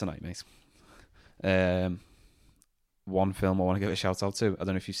 I'll watch it tonight, mate. One film I want to give a shout out to. I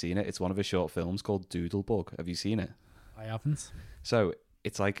don't know if you've seen it. It's one of his short films called Doodlebug. Have you seen it? I haven't. So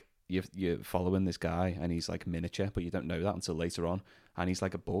it's like you're following this guy, and he's like miniature, but you don't know that until later on. And he's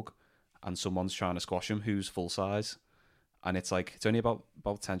like a bug, and someone's trying to squash him who's full size. And it's only about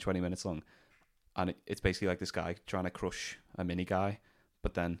 10, 20 minutes long. And it's basically like this guy trying to crush a mini guy,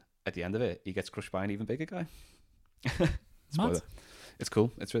 but then at the end of it, he gets crushed by an even bigger guy. Mad. It's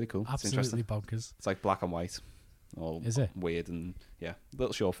cool. It's really cool. Absolutely it's interesting. bonkers. It's like black and white. All Is it? weird and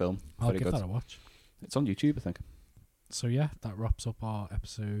little short film. I'll Very give good. that a watch. It's on YouTube, I think. So yeah, that wraps up our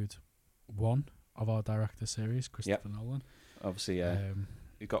episode 1 of our director series, Christopher Nolan. Obviously,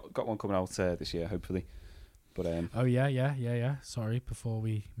 we got one coming out this year, hopefully. But oh yeah. Sorry, before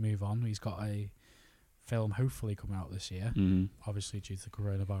we move on, he's got a film hopefully coming out this year. Obviously, due to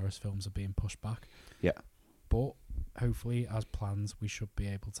coronavirus, films are being pushed back. Yeah. But hopefully, as planned, we should be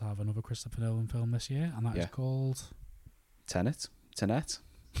able to have another Christopher Nolan film this year, and that is called Tenet. Tenet.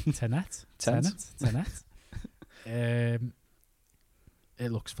 It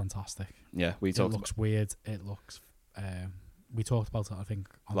looks fantastic. Yeah, It looks weird. It looks. We talked about it, I think,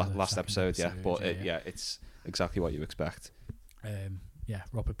 on the last second episode. But it's exactly what you expect.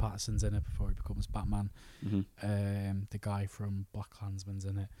 Robert Pattinson's in it before he becomes Batman. The guy from BlacKkKlansman's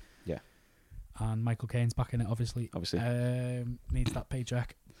in it. Yeah. And Michael Caine's back in it, obviously. Needs that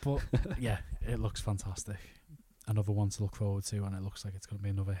paycheck. But yeah, it looks fantastic. Another one to look forward to, and it looks like it's going to be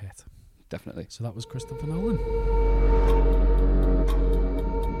another hit. Definitely. So that was Christopher Nolan.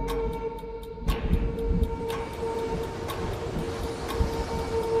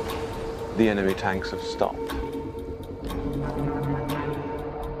 The enemy tanks have stopped.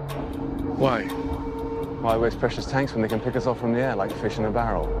 Why? Why waste precious tanks when they can pick us off from the air like fish in a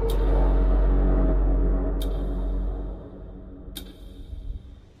barrel?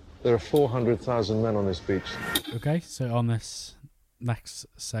 There are 400,000 men on this beach. Okay, so on this next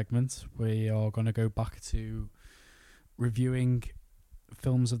segment, we are going to go back to reviewing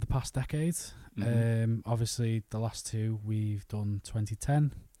films of the past decade. Obviously, the last two, we've done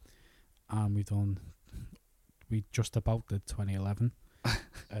 2010, and we just about did 2011.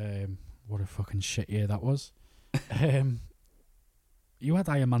 What a fucking shit year that was. You had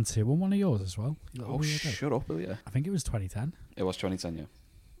Iron Man 2 on one of yours as well. Oh, shut up, will you? I think it was 2010. It was 2010, yeah.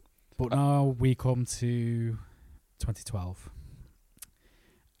 But now we come to 2012.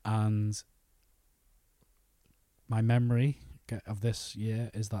 And my memory of this year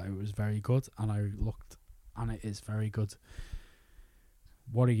is that it was very good, and I looked, and it is very good.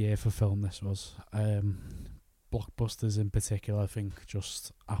 What a year for film this was. Blockbusters in particular, I think,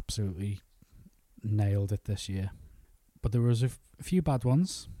 just absolutely nailed it this year. But there was a few bad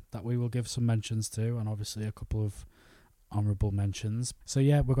ones that we will give some mentions to, and obviously a couple of honourable mentions. So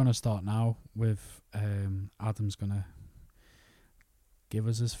yeah, we're going to start now with Adam's going to give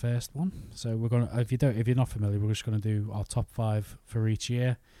us his first one. So we're going to, if you're not familiar, we're just going to do our top 5 for each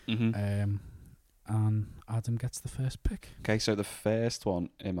year. And Adam gets the first pick. Okay, so the first one,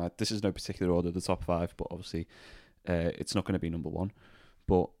 this is no particular order, the top 5, but obviously it's not going to be number 1.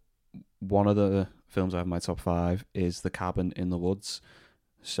 But one of the films I have in my top 5 is The Cabin in the Woods.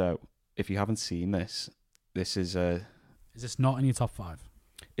 So if you haven't seen this, this is a... Is this not in your top 5?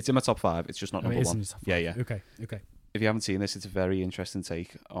 It's in my top 5. It's just not number 1. It is in your top 5. Yeah. Okay. If you haven't seen this, it's a very interesting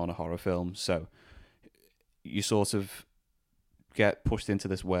take on a horror film. So you sort of get pushed into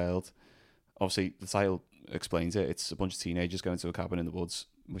this world. Obviously, the title explains it. It's a bunch of teenagers going to a cabin in the woods,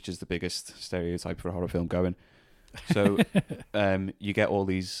 which is the biggest stereotype for a horror film going. So you get all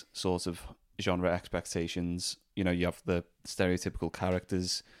these sorts of genre expectations. You know, you have the stereotypical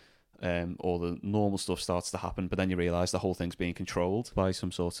characters. All the normal stuff starts to happen, but then you realise the whole thing's being controlled by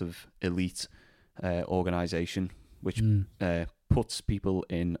some sort of elite organisation, which puts people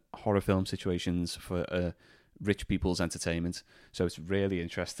in horror film situations for rich people's entertainment. So it's really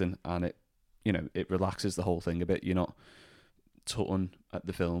interesting, and it relaxes the whole thing a bit. You're not tutting at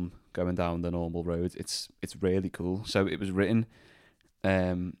the film going down the normal road. It's really cool. So it was written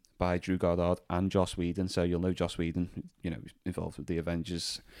by Drew Goddard and Joss Whedon. So you'll know Joss Whedon, involved with the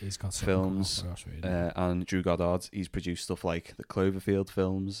Avengers films. And Drew Goddard, he's produced stuff like the Cloverfield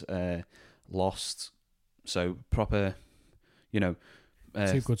films, Lost. So proper, two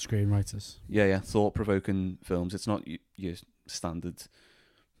good screenwriters. Yeah, thought-provoking films. It's not your standard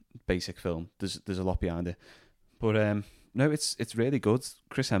basic film. There's a lot behind it. But no, it's really good.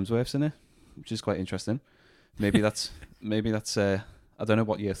 Chris Hemsworth's in it, which is quite interesting. Maybe that's I don't know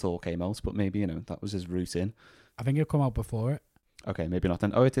what year Thor came out, but maybe that was his route in. I think it come out before it. Okay, maybe not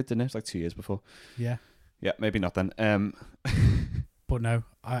then. Oh, it did, didn't it? It was like 2 years before. Yeah, maybe not then. But no,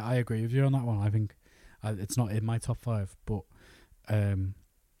 I agree with you on that one. I think it's not in my top 5, but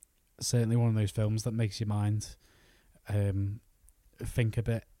certainly one of those films that makes your mind think a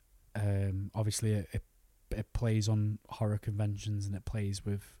bit. Obviously, it plays on horror conventions and it plays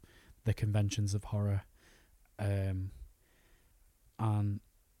with the conventions of horror, and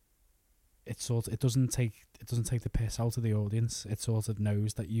it doesn't take the piss out of the audience. It sort of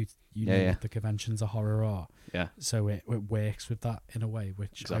knows that you know what the conventions of horror are. Yeah. So it works with that in a way,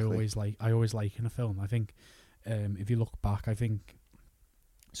 which Exactly. I always like in a film. I think if you look back, I think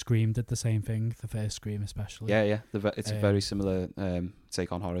Scream did the same thing. The first Scream, especially. Yeah. It's a very similar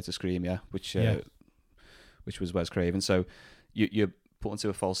take on horror to Scream. Yeah, which was Wes Craven. So you're put into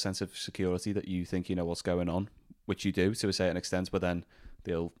a false sense of security that you think you know what's going on, which you do to a certain extent, but then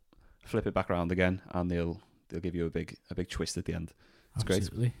they'll flip it back around again and they'll give you a big twist at the end. It's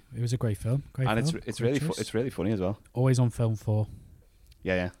Absolutely. Great. It was a great film. And it's really funny as well. Always on Film 4.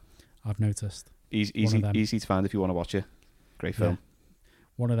 Yeah. I've noticed. Easy to find if you want to watch it. Great film. Yeah.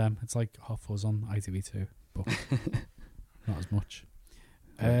 One of them. It's like Hot Fuzz on ITV2, but not as much.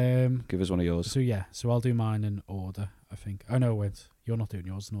 Give us one of yours. So I'll do mine in order, I think. Oh no, wait. You're not doing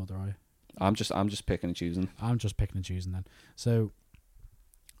yours in order, are you? I'm just picking and choosing. I'm just picking and choosing then. So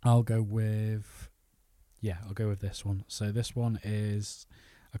I'll go with this one. So this one is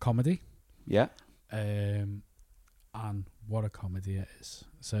a comedy. Yeah. And what a comedy it is.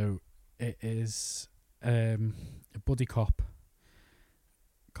 So it is a buddy cop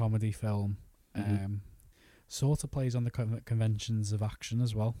comedy film. Sort of plays on the conventions of action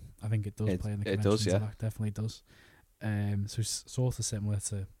as well. I think it does play in the conventions of action. Definitely does. So sort of similar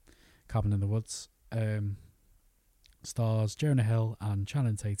to Cabin in the Woods. Stars Jonah Hill and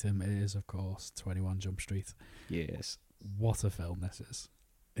Channing Tatum. It is, of course, 21 Jump Street. Yes. What a film this is.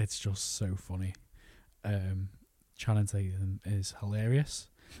 It's just so funny. Channing Tatum is hilarious.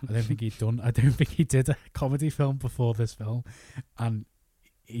 I don't think he did a comedy film before this film, and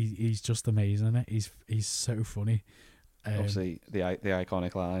he's just amazing in it. He's so funny. Obviously, the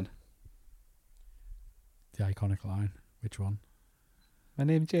iconic line. The iconic line. Which one? My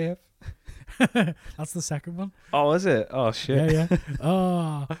name's Jeff. That's the second one. Oh, is it? Oh shit. Yeah.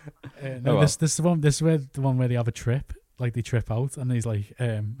 Oh, no. Well. This is the one. This is the one where they have a trip. Like they trip out, and he's like,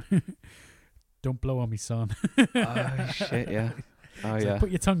 "Don't blow on me, son." Oh shit! Yeah. Oh yeah. Like, put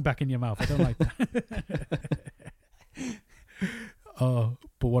your tongue back in your mouth. I don't like that. Oh,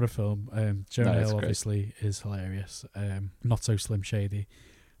 but what a film! Jonah Hill obviously is hilarious. Not so Slim Shady.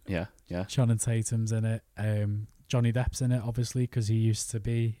 Yeah. Channing Tatum's in it. Johnny Depp's in it, obviously, because he used to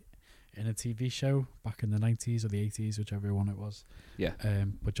be in a TV show back in the 90s or the 80s, whichever one it was. Yeah.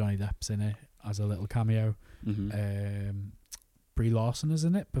 But Johnny Depp's in it as a little cameo. Mm-hmm. Brie Larson is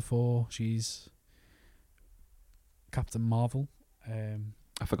in it before she's Captain Marvel.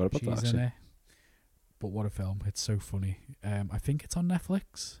 I forgot about that, actually. In it. But what a film. It's so funny. I think it's on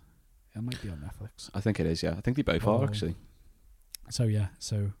Netflix. It might be on Netflix. I think it is, yeah. I think they both are, actually. So, yeah.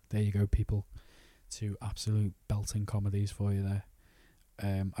 So, there you go, people. 2 absolute belting comedies for you there.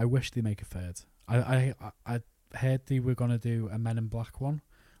 I wish they make a third. I heard they were going to do a Men in Black one,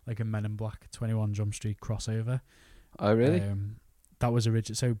 like a Men in Black 21 Jump Street crossover. Oh, really? That was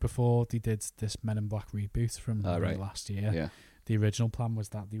original. So before they did this Men in Black reboot from last year, the original plan was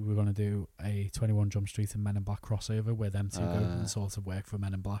that they were going to do a 21 Jump Street and Men in Black crossover where them two go and sort of work for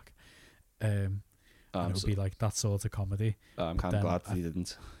Men in Black. And it would be like that sort of comedy. I'm kind of glad they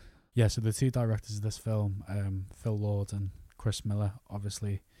didn't. Yeah, so the 2 directors of this film, Phil Lord and Chris Miller,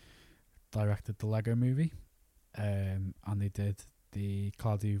 obviously directed the Lego Movie, and they did the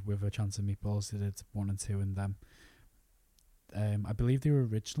Cloudy with a Chance of Meatballs. They did 1 and 2 in them. I believe they were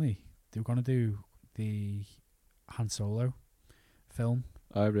going to do the Han Solo film.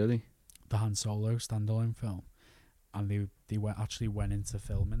 Oh, really? The Han Solo standalone film, and they went into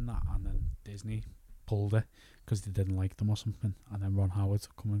filming that, and then Disney pulled it because they didn't like them or something, and then Ron Howard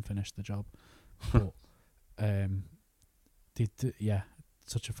come and finish the job. But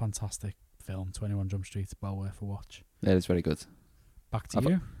such a fantastic film. 21 Jump Street, well worth a watch. Yeah, it's very good. Back to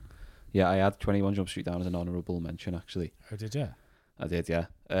you. Yeah, I had 21 Jump Street down as an honourable mention, actually. Oh, did you? I did, yeah.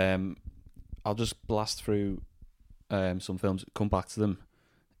 I'll just blast through some films, come back to them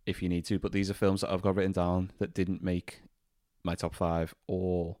if you need to, but these are films that I've got written down that didn't make my top 5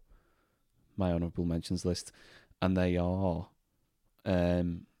 or my honourable mentions list, and they are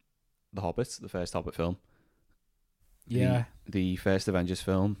The Hobbit, the first Hobbit film, the first Avengers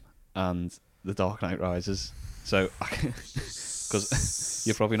film, and The Dark Knight Rises. So, because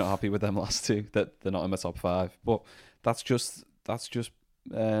you're probably not happy with them last 2, that they're not in my top 5, but that's just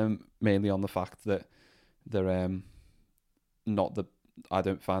mainly on the fact that they're not I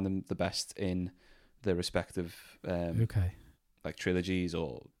don't find them the best in their respective Okay. like trilogies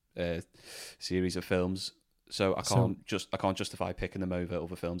or series of films. So I So- can't justify picking them over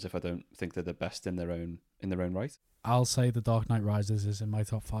other films if I don't think they're the best in their own right. I'll say The Dark Knight Rises is in my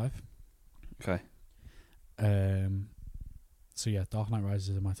top 5. Okay. So yeah, Dark Knight Rises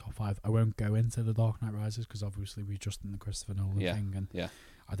is in my top 5. I won't go into The Dark Knight Rises because obviously we've just done the Christopher Nolan Yeah. thing, and Yeah.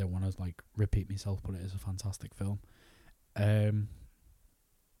 I don't want to like repeat myself, but it is a fantastic film. There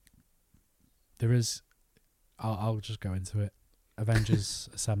is, I'll just go into it. Avengers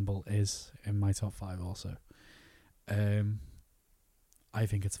Assemble is in my top 5 also. I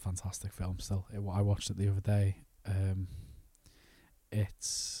think it's a fantastic film still. I watched it the other day.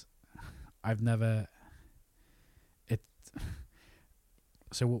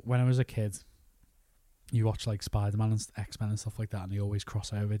 So when I was a kid, you watch like Spider-Man and X-Men and stuff like that, and they always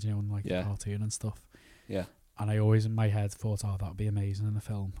cross over, you know, in like the Yeah. cartoon and stuff. Yeah. And I always in my head thought, oh, that would be amazing in the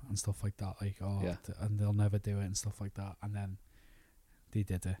film and stuff like that. Like, oh, Yeah. and they'll never do it and stuff like that. And then they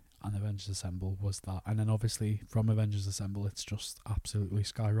did it, and Avengers Assemble was that. And then obviously from Avengers Assemble, it's just absolutely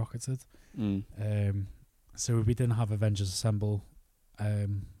skyrocketed. So if we didn't have Avengers Assemble,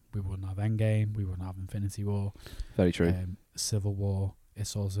 we wouldn't have Endgame, we wouldn't have Infinity War, Very true. Civil War.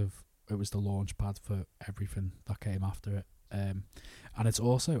 It was the launch pad for everything that came after it. And it's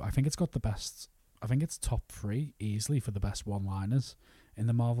also, I think it's got the best. I think it's top 3 easily for the best one-liners in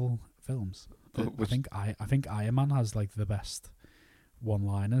the Marvel films. I think Iron Man has like the best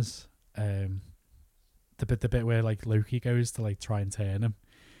one-liners. The bit where like Loki goes to like try and turn him,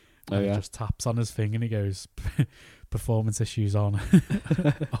 and he just taps on his thing and he goes, "Performance issues on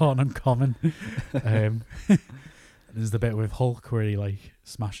uncommon." There's the bit with Hulk where he like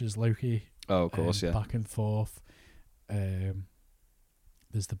smashes Loki. Oh, of course, yeah. Back and forth.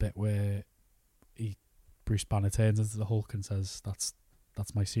 There's the bit where Bruce Banner turns into the Hulk and says, "That's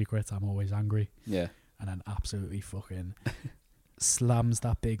my secret. I'm always angry." Yeah. And then absolutely fucking slams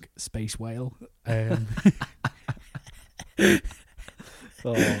that big space whale.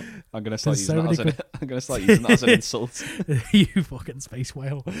 Oh, I'm gonna start There's using so that many I'm gonna start using that as an insult. You fucking space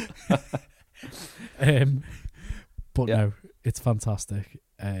whale. But Yeah. no, it's fantastic.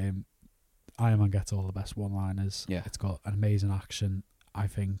 Iron Man gets all the best one-liners. Yeah. It's got an amazing action, I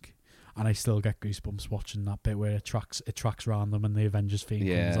think, and I still get goosebumps watching that bit where it tracks around them and the Avengers theme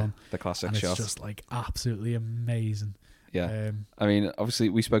comes on, the classic and shot. it's just like absolutely amazing. Yeah. I mean, obviously,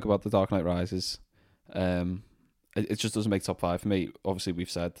 we spoke about The Dark Knight Rises. It just doesn't make top 5 for me. Obviously, we've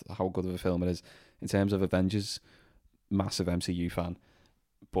said how good of a film it is. In terms of Avengers, massive MCU fan.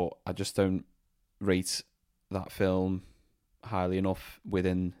 But I just don't rate that film highly enough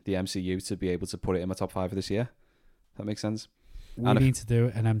within the MCU to be able to put it in my top 5 of this year. That makes sense? We need to do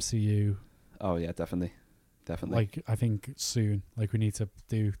an MCU. Oh, yeah, definitely. Like, I think soon. Like, we need to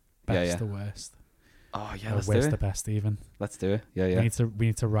do best to worst. Oh, yeah, Or let's do worst it. to best, even. Let's do it. Yeah, yeah. We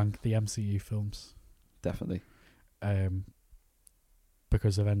need to rank the MCU films. Definitely.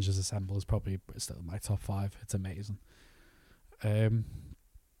 Because Avengers Assemble is probably still in my top 5. It's amazing.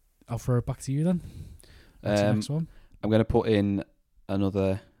 I'll throw it back to you then. What's the next one? I'm going to put in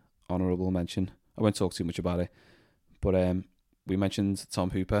another honourable mention. I won't talk too much about it, but we mentioned Tom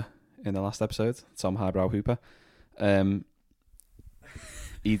Hooper in the last episode. Tom Highbrow Hooper.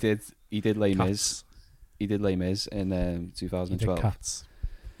 He did Les Mis. He did Les Mis in 2012. He did Cats.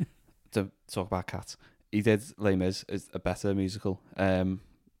 To talk about Cats. He did Les Mis as a better musical.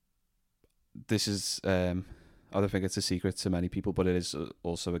 This is I don't think it's a secret to many people, but it is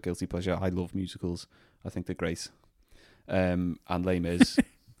also a guilty pleasure. I love musicals. I think they're great. And Les Mis,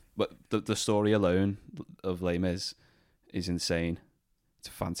 but the story alone of Les Mis is insane. It's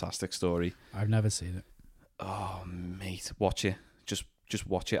a fantastic story. I've never seen it. Oh, mate, watch it. Just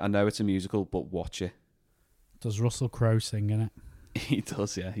watch it. I know it's a musical, but watch it. Does Russell Crowe sing in it? He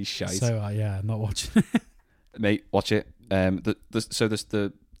does, yeah. He's shite. So I'm not watching it. Mate, watch it. So there's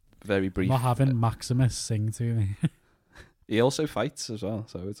the very brief. I'm not having Maximus sing to me. He also fights as well,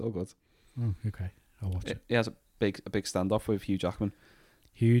 so it's all good. Oh, okay, I'll watch it. He has a big standoff with Hugh Jackman,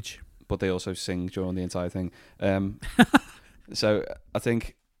 Huge. but they also sing during the entire thing. So I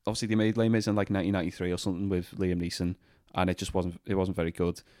think obviously they made Les Mis in like 1993 or something with Liam Neeson, and it wasn't very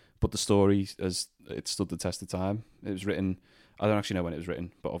good. But the story, as it stood the test of time. It was written. I don't actually know when it was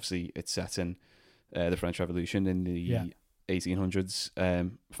written, but obviously it's set in the French Revolution in the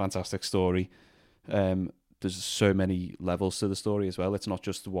 1800s. Fantastic story. There's so many levels to the story as well. It's not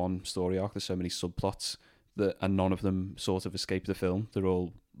just one story arc. There's so many subplots and none of them sort of escape the film. They're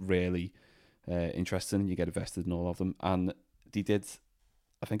all really interesting. You get invested in all of them. And they did.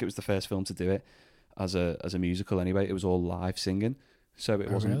 I think it was the first film to do it as a musical. Anyway, it was all live singing. So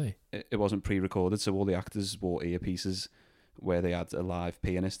it wasn't really? it wasn't pre-recorded. So all the actors wore earpieces where they had a live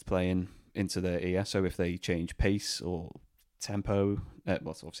pianist playing into their ear. So if they change pace or tempo, well,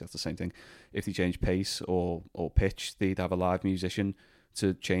 obviously that's the same thing. If they change pace or pitch, they'd have a live musician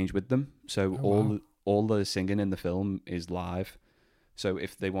to change with them. So all the singing in the film is live. So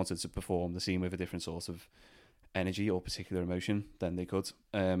if they wanted to perform the scene with a different sort of energy or particular emotion, then they could.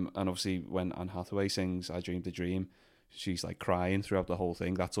 And obviously when Anne Hathaway sings "I Dreamed a Dream," she's like crying throughout the whole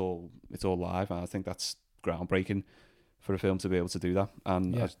thing. It's all live, and I think that's groundbreaking for a film to be able to do that.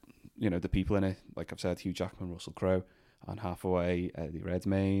 And the people in it, like I've said, Hugh Jackman, Russell Crowe, Anne Hathaway, Eddie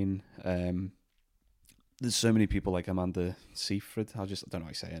Redmayne. There's so many people, like Amanda Seyfried. I don't know how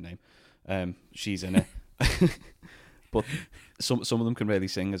I say her name. She's in it. But some of them can really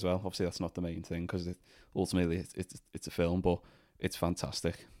sing as well. Obviously, that's not the main thing because ultimately it's a film, but it's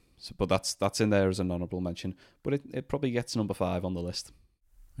fantastic. So, but that's in there as an honourable mention. But it probably gets number 5 on the list.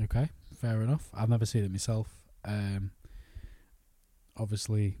 Okay, fair enough. I've never seen it myself.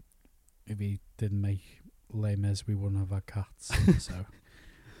 Obviously, if he didn't make Les Mis, we wouldn't have had cats. So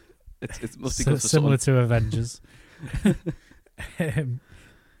it must be good for similar someone. to Avengers.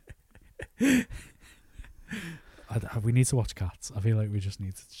 We need to watch Cats. I feel like we just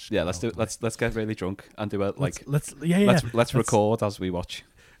need to. Let's do it. Let's get really drunk and do it. Like let's record as we watch.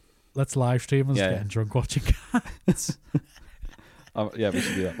 Let's live stream us getting drunk watching Cats. We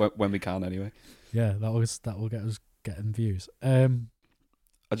should do that when we can anyway. Yeah, that will get us getting views.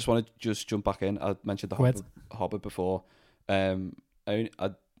 I just want to jump back in. I mentioned the Hobbit before. I've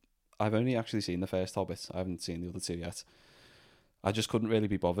only actually seen the first Hobbit. I haven't seen the other two yet. I just couldn't really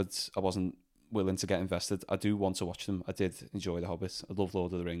be bothered. I wasn't willing to get invested. I do want to watch them. I did enjoy the Hobbit. I love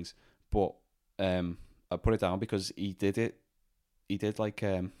Lord of the Rings, but I put it down because he did like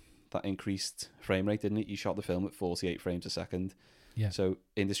that increased frame rate, didn't he? He shot the film at 48 frames a second. Yeah. So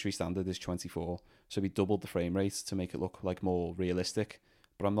industry standard is 24. So he doubled the frame rate to make it look like more realistic.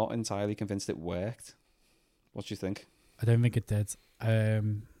 But I'm not entirely convinced it worked. What do you think? I don't think it did.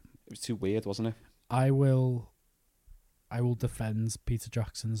 It was too weird, wasn't it? I will defend Peter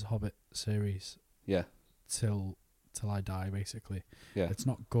Jackson's Hobbit series. Yeah. Till I die, basically. Yeah. It's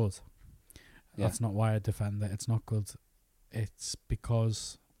not good. Yeah. That's not why I defend it. It's not good. It's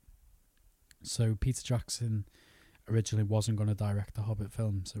because Peter Jackson originally wasn't going to direct the Hobbit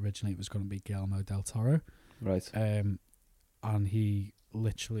films. Originally it was going to be Guillermo del Toro. Right. And he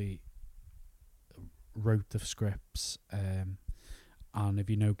literally wrote the scripts. And if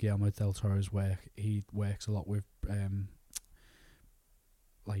you know Guillermo del Toro's work, he works a lot with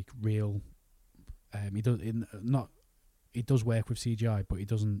like real. He does work with CGI, but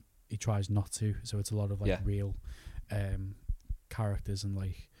he tries not to. So it's a lot of real characters and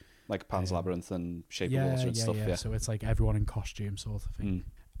like Pan's Labyrinth and Shape of Water and stuff. Yeah. So it's like everyone in costume sort of thing.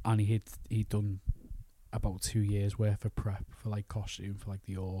 And he'd done about 2 years worth of prep for like costume for like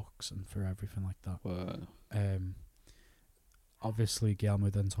the orcs and for everything like that. Wow. Obviously Guillermo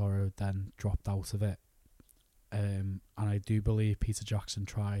del Toro then dropped out of it. And I do believe Peter Jackson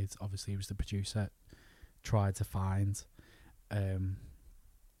tried, obviously he was the producer, tried to find a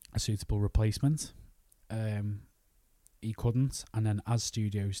suitable replacement. He couldn't, and then as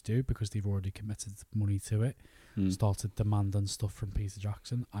studios do, because they've already committed money to it, started demanding stuff from Peter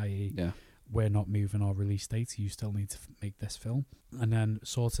Jackson, i.e. we're not moving our release date, you still need to make this film. And then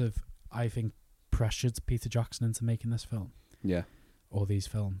sort of, I think, pressured Peter Jackson into making this film. Yeah. Or these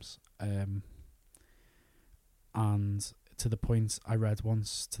films. And to the point, I read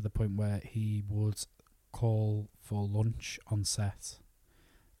once, to the point where he would call for lunch on set.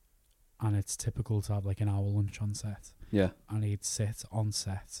 And it's typical to have like an hour lunch on set. Yeah. And he'd sit on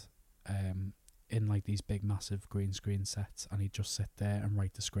set in like these big massive green screen sets, and he'd just sit there and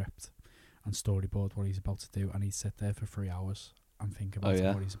write the script and storyboard what he's about to do, and he'd sit there for 3 hours and think about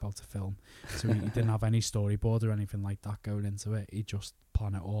what he's about to film. So he didn't have any storyboard or anything like that going into it. He'd just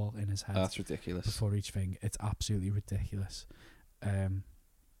plan it all in his head. That's ridiculous. Before each thing. It's absolutely ridiculous.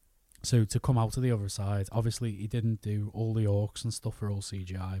 So to come out to the other side, obviously he didn't do all the orcs and stuff for all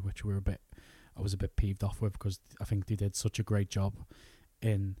CGI, which I was a bit peeved off with, because I think they did such a great job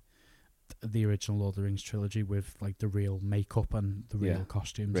in the original Lord of the Rings trilogy with like the real makeup and the real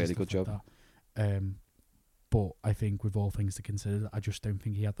costumes. Really good job. Like that. But I think with all things to consider, I just don't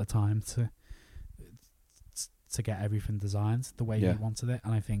think he had the time to get everything designed the way he wanted it.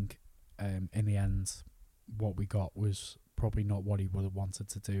 And I think in the end, what we got was probably not what he would have wanted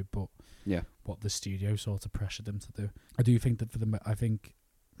to do, but what the studio sort of pressured him to do. I do think that I think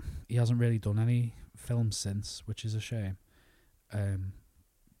he hasn't really done any films since, which is a shame.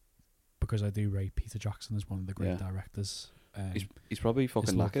 Because I do rate Peter Jackson as one of the great directors He's probably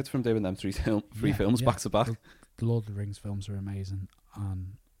fucking Lord- knackered from doing them three films yeah. back to back. The Lord of the Rings films are amazing,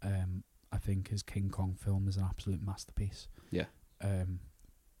 and I think his King Kong film is an absolute masterpiece. Yeah.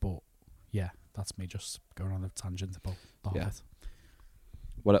 But yeah, that's me just going on a tangent about The Yeah.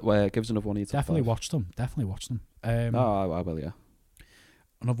 Hobbit. Well, give us another one of your top Definitely five. watched them. Definitely watched them. Oh, I will, yeah.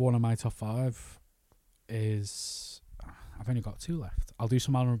 Another one of my top 5 is... I've only got 2 left. I'll do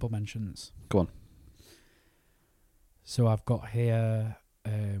some honourable mentions. Go on. So I've got here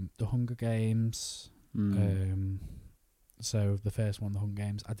The Hunger Games. So the first one, The Hunger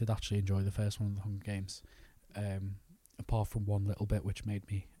Games. I did actually enjoy the first one of The Hunger Games. Apart from one little bit which made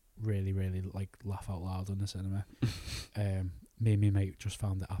me really, really laugh out loud in the cinema. Me and my mate just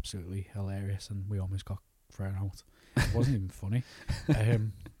found it absolutely hilarious, and we almost got thrown out. It wasn't even funny.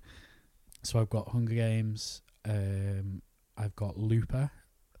 So I've got Hunger Games. I've got Looper.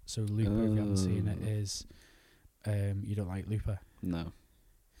 So Looper, if you haven't seen it, is you don't like Looper? No.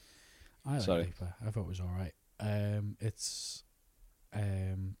 I like Sorry. Looper. I thought it was all right. It's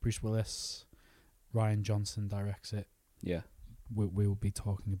Bruce Willis. Ryan Johnson directs it. Yeah. We will be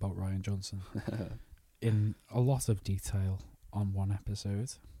talking about Ryan Johnson in a lot of detail on one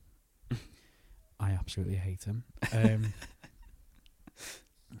episode. I absolutely hate him.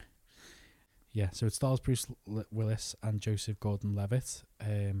 Yeah, so it stars Bruce Willis and Joseph Gordon-Levitt,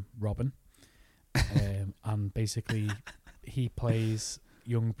 Robin, and basically he plays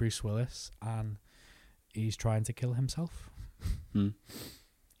young Bruce Willis, and he's trying to kill himself.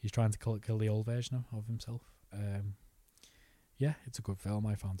 He's trying to kill the old version of himself. Yeah, it's a good film.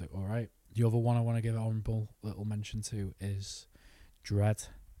 I found it all right. The other one I want to give an honourable little mention to is Dredd.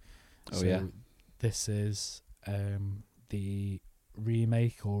 Oh, yeah. This is the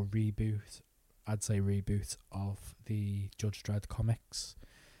remake or reboot, I'd say reboot, of the Judge Dredd comics.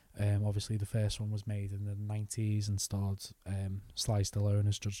 Obviously, the first one was made in the 90s and starred Sly Stallone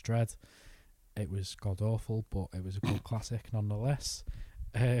as Judge Dredd. It was god-awful, but it was a good classic nonetheless.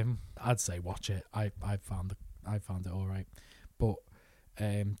 I'd say watch it. I found it all right. But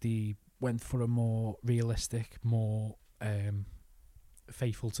they went for a more realistic, more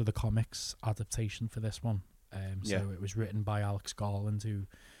faithful to the comics adaptation for this one. So it was written by Alex Garland, who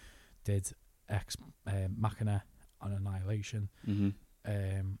did Ex Machina on Annihilation.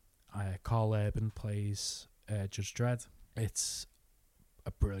 Carl Urban plays Judge Dredd. It's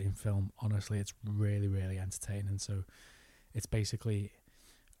a brilliant film. Honestly, it's really, really entertaining. So it's basically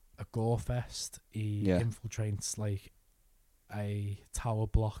a gore fest. He infiltrates like a tower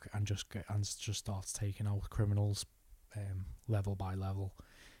block and just starts taking out criminals level by level.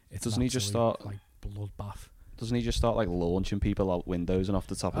 Doesn't he just start like bloodbath? Doesn't he just start like launching people out windows and off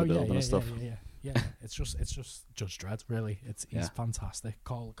the top of the building and stuff? Yeah. It's just Judge Dredd, really. He's fantastic.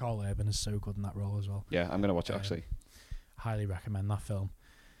 Carl Urban is so good in that role as well. Yeah, I'm gonna watch it actually. Highly recommend that film.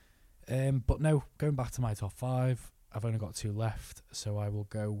 But no, going back to my top 5, I've only got 2 left, so I will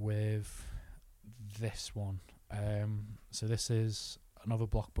go with this one. So this is another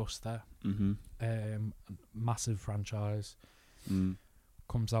blockbuster. Massive franchise.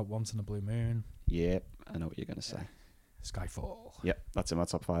 Comes out once in a blue moon. Yep, I know what you're gonna say. Skyfall. Yep, that's in my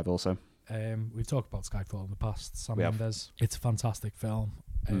top 5 also. We've talked about Skyfall in the past. Sam We have. Mendes. It's a fantastic film.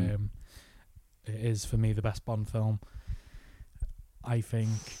 It is, for me, the best Bond film. I think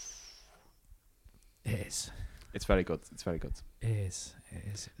it is. It's very good. It's very good. It is.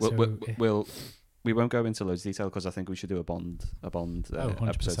 We won't go into loads of detail because I think we should do a Bond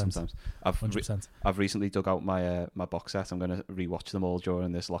episode sometimes. 100%. I've recently dug out my my box set. I'm going to rewatch them all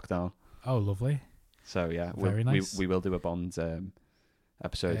during this lockdown. Oh, lovely. So yeah, Very nice. we will do a Bond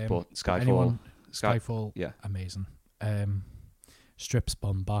episode. But Skyfall, yeah, amazing. Strips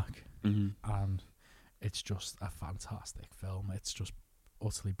Bond back, and it's just a fantastic film. It's just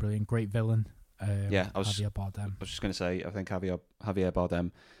utterly brilliant. Great villain. Javier Bardem. I was just going to say, I think Javier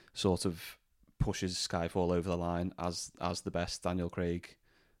Bardem sort of pushes Skyfall over the line as the best Daniel Craig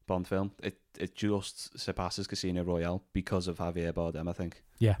Bond film. It just surpasses Casino Royale because of Javier Bardem, I think.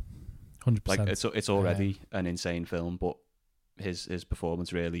 Yeah, 100%. Like it's already an insane film, but his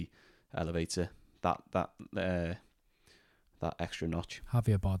performance really elevates it that extra notch.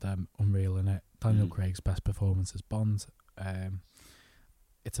 Javier Bardem, unreal in it. Daniel Craig's best performance as Bond.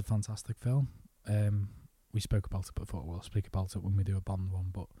 It's a fantastic film. We spoke about it before. We'll speak about it when we do a Bond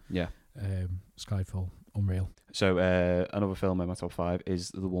one, but yeah, Skyfall, unreal. So another film in my top 5 is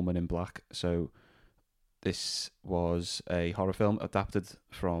The Woman in Black. So this was a horror film adapted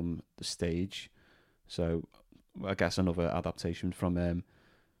from the stage. So I guess another adaptation from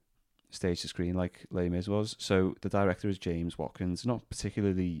stage to screen, like Les Mis was. So the director is James Watkins, not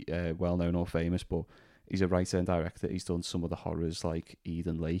particularly well known or famous, but He's a writer and director. He's done some of the horrors like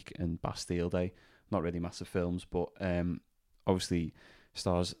Eden Lake and Bastille Day. Not really massive films, but obviously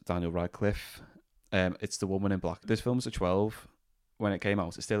stars Daniel Radcliffe. It's The Woman in Black. This film's a 12 when it came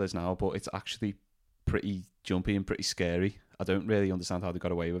out. It still is now, but it's actually pretty jumpy and pretty scary. I don't really understand how they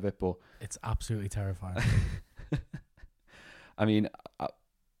got away with it, but It's absolutely terrifying. I mean,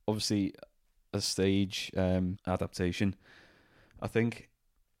 obviously a stage adaptation. I think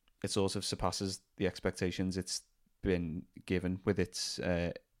it sort of surpasses the expectations it's been given with its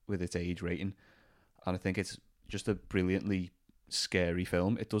age rating, and I think it's just a brilliantly scary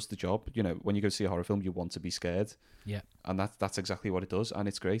film. It does the job. You know, when you go see a horror film, you want to be scared. Yeah. And that's exactly what it does, and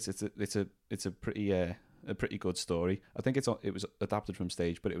it's great. It's a pretty good story. I think it was adapted from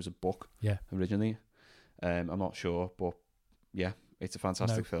stage, but it was a book originally. I'm not sure, but yeah, it's a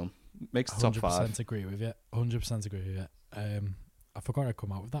fantastic film. Makes the top 5. 100% agree with you. 100% agree with you. I forgot I'd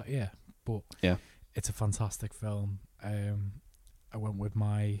come out with that. Yeah, but yeah, it's a fantastic film. I went with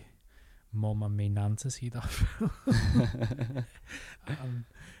my mum and me nan to see that film.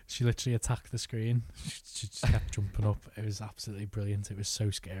 She literally attacked the screen. She just kept jumping up. It was absolutely brilliant. It was so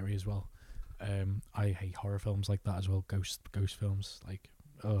scary as well. I hate horror films like that as well. Ghost films, like,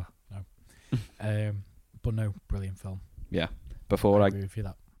 oh no. But no, brilliant film. Yeah. Before I agree with you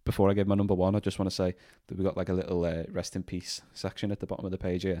that. Before I give my number 1, I just want to say that we got like a little rest in peace section at the bottom of the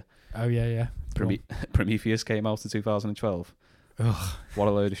page here. Oh yeah. Prometheus came out in 2012. Ugh, what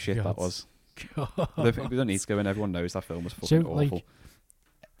a load of shit God. that was. God. We don't need to go in. Everyone knows that film was fucking awful. Like,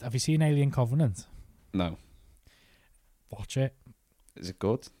 have you seen Alien Covenant? No. Watch it. Is it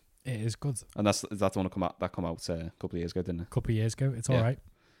good? It is good. And that's the one that come out a couple of years ago, didn't it? A couple of years ago. It's all right.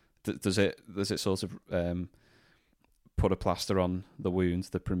 Does it sort of put a plaster on the wound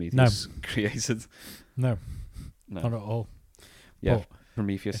that Prometheus created? No, not at all. Yeah, but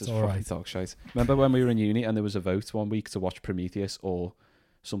Prometheus is all fucking right. dog shite. Remember when we were in uni and there was a vote one week to watch Prometheus or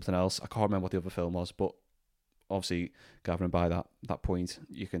something else? I can't remember what the other film was, but obviously gathering by that point,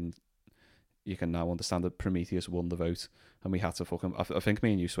 you can now understand that Prometheus won the vote, and we had to fucking. I think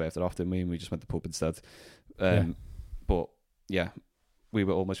me and you swerved it off, didn't we? And we just went to the pub instead. But yeah, we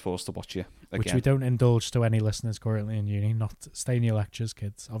were almost forced to watch you again. Which we don't indulge to any listeners currently in uni. Not stay in your lectures,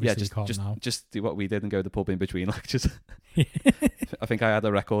 kids. Obviously, you can't now. Just do what we did and go to the pub in between lectures. I think I had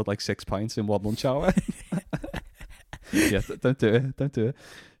a record like 6 pints in one lunch hour. Yeah, don't do it.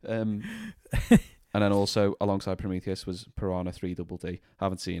 And then also alongside Prometheus was Piranha 3DD.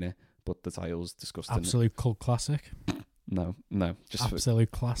 Haven't seen it, but the title's disgusting. Absolute cult classic. No, just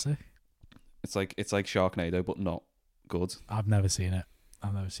absolute classic. It's like Sharknado, but not good. I've never seen it. I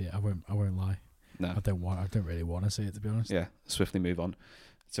won't lie. No, I don't really want to see it, to be honest. Yeah, swiftly move on.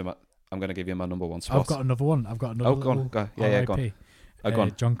 So I'm going to give you my number 1 spot. I've got another one. Oh, go on. Go. Yeah, go on. Go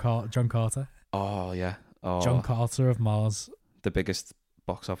on. John Carter. Oh yeah. Oh. John Carter of Mars. The biggest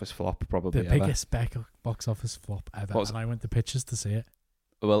box office flop probably ever. The biggest box office flop ever. And I went to pictures to see it.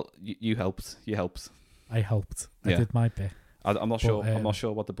 Well, you helped. You helped. I helped. I did my bit. I'm not sure. I'm not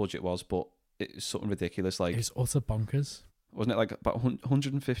sure what the budget was, but it's something ridiculous. Like it's utter bonkers. Wasn't it like about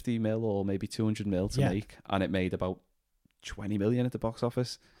 150 mil or maybe 200 mil to make, and it made about 20 million at the box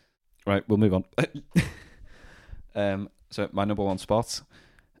office. Right, we'll move on. So my number 1 spot,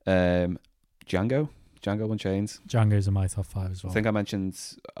 Django Unchained. Django's in my top 5 as well. I think I mentioned,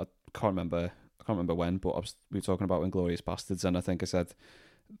 I can't remember when, but we were talking about Inglourious Bastards, and I think I said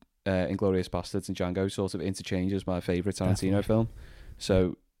Inglourious Bastards and Django sort of interchange as my favourite Tarantino film.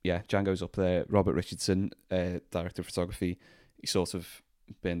 So yeah, Django's up there. Robert Richardson, director of photography, he's sort of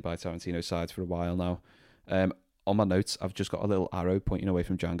been by Tarantino's side for a while now. On my notes, I've just got a little arrow pointing away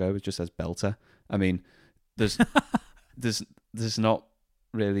from Django. It just says belter. I mean, there's not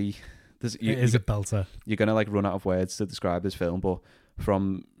really. It is a belter. You're gonna like run out of words to describe this film, but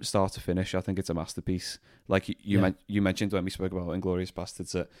from start to finish, I think it's a masterpiece. Like you mentioned when we spoke about Inglourious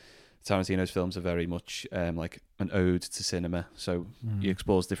Bastards that Tarantino's films are very much like an ode to cinema. So he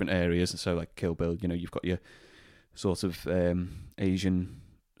explores different areas. So like Kill Bill, you've got your sort of Asian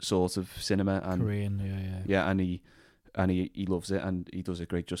sort of cinema and Korean, and he loves it, and he does it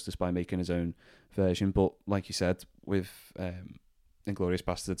great justice by making his own version. But like you said, with Inglourious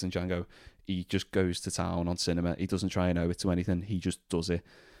Bastards and Django, he just goes to town on cinema. He doesn't try and owe it to anything. He just does it,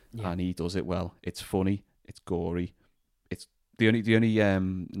 and he does it well. It's funny. It's gory. It's the only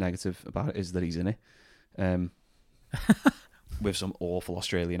negative about it is that he's in it, with some awful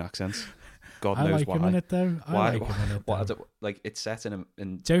Australian accents. God knows like why. Him in it though. Why? Like him in it though. Like it's set in.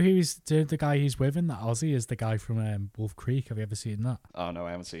 Joe, the guy he's with in that Aussie is the guy from Wolf Creek. Have you ever seen that? Oh no,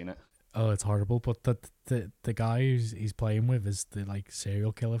 I haven't seen it. Oh, it's horrible. But the guy he's playing with is the like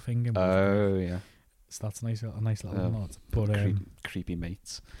serial killer thing. Oh yeah. So that's a nice little nod. But creepy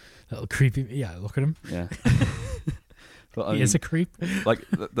mates. little creepy. Yeah, look at him. Yeah. But, He is a creep. Like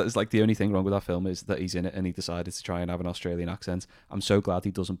that's like the only thing wrong with that film is that he's in it and he decided to try and have an Australian accent. I'm so glad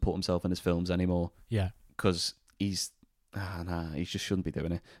he doesn't put himself in his films anymore. Yeah. Because he just shouldn't be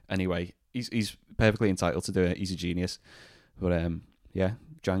doing it. Anyway, he's perfectly entitled to do it. He's a genius. But yeah,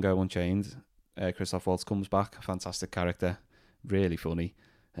 Django Unchained. Christoph Waltz comes back. Fantastic character. Really funny.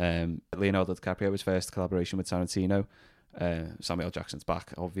 Leonardo DiCaprio, his first collaboration with Tarantino. Samuel Jackson's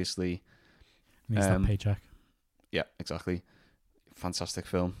back, obviously. Needs that paycheck. Yeah, exactly. Fantastic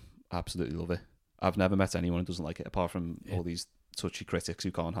film. Absolutely love it. I've never met anyone who doesn't like it, apart from all these touchy critics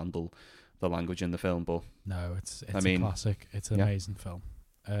who can't handle the language in the film. But no, it's a classic. It's an amazing film.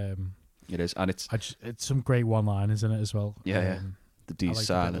 It is, and it's some great one-liners in it as well. Yeah. The D is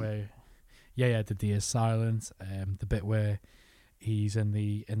silent. The D is silent. The bit where he's in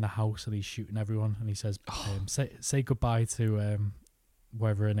the house and he's shooting everyone, and he says, "Say goodbye to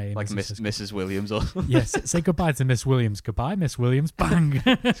whatever her name is." Like Mrs. Williams, or yes, say goodbye to Miss Williams. Goodbye, Miss Williams. Bang!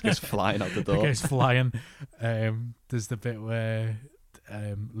 It goes flying out the door. It goes flying. There's the bit where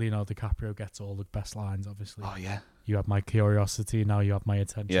Leonardo DiCaprio gets all the best lines. Obviously. Oh yeah. You have my curiosity. Now you have my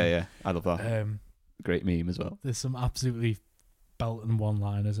attention. Yeah. I love that. Great meme as well. There's some absolutely belting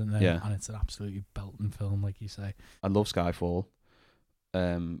one-liners in there, and it's an absolutely belting film, like you say. I love Skyfall,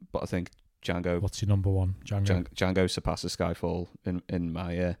 but I think Django. What's your number one? Django surpasses Skyfall in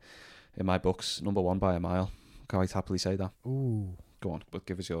my books. Number one by a mile. Quite happily say that. Ooh. Go on, but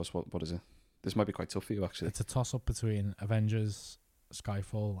give us yours. What is it? This might be quite tough for you, actually. It's a toss-up between Avengers,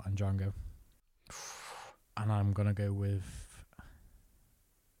 Skyfall, and Django. And I'm gonna go with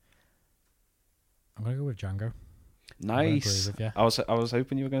Django. Nice. I was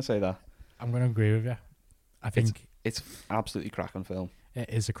hoping you were going to say that. I'm going to agree with you. I think it's absolutely cracking film. It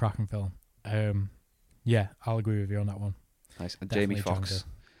is a cracking film. Yeah, I'll agree with you on that one. Nice. And Definitely Jamie Foxx. Django.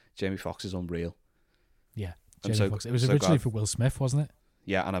 Jamie Foxx is unreal. Yeah, Jamie Foxx. It was originally for Will Smith, wasn't it?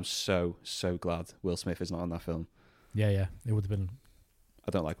 Yeah, and I'm so glad Will Smith is not on that film. Yeah. It would have been.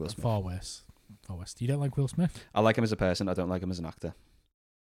 I don't like Will Smith. Far West. You don't like Will Smith? I like him as a person. I don't like him as an actor.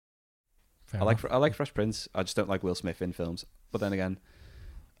 I like Fresh Prince. I just don't like Will Smith in films. But then again,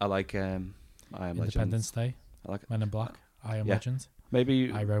 I like I Am Independence Legend. Day. I like Men in Black. I Am Legend.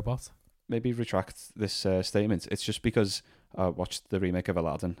 Maybe I, Robot. Maybe retract this statement. It's just because I watched the remake of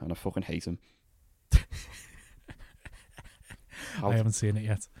Aladdin and I fucking hate him. I haven't seen it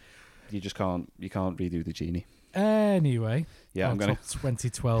yet. You can't redo the genie. Anyway, I'm gonna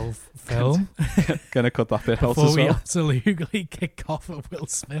 2012 film. Gonna cut that bit out before as we well. absolutely kick off at Will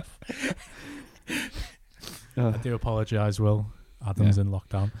Smith. I do apologise, Will. Adam's in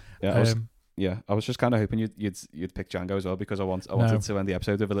lockdown. I was just kind of hoping you'd pick Django as well, because I wanted to end the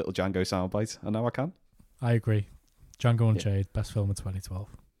episode with a little Django soundbite, and now I can. I agree. Django Unchained, best film of 2012.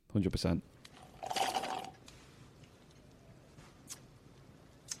 100%.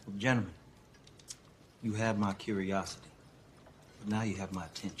 Well, gentlemen, you have my curiosity, but now you have my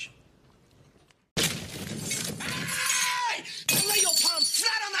attention. Hey! Lay your palms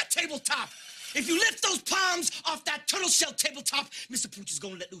flat on that tabletop. If you lift those palms off that turtle shell tabletop, Mr. Pooch is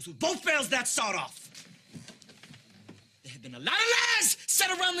gonna let loose with both barrels that sawed off. There have been a lot of lies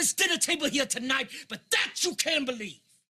set around this dinner table here tonight, but that you can't believe.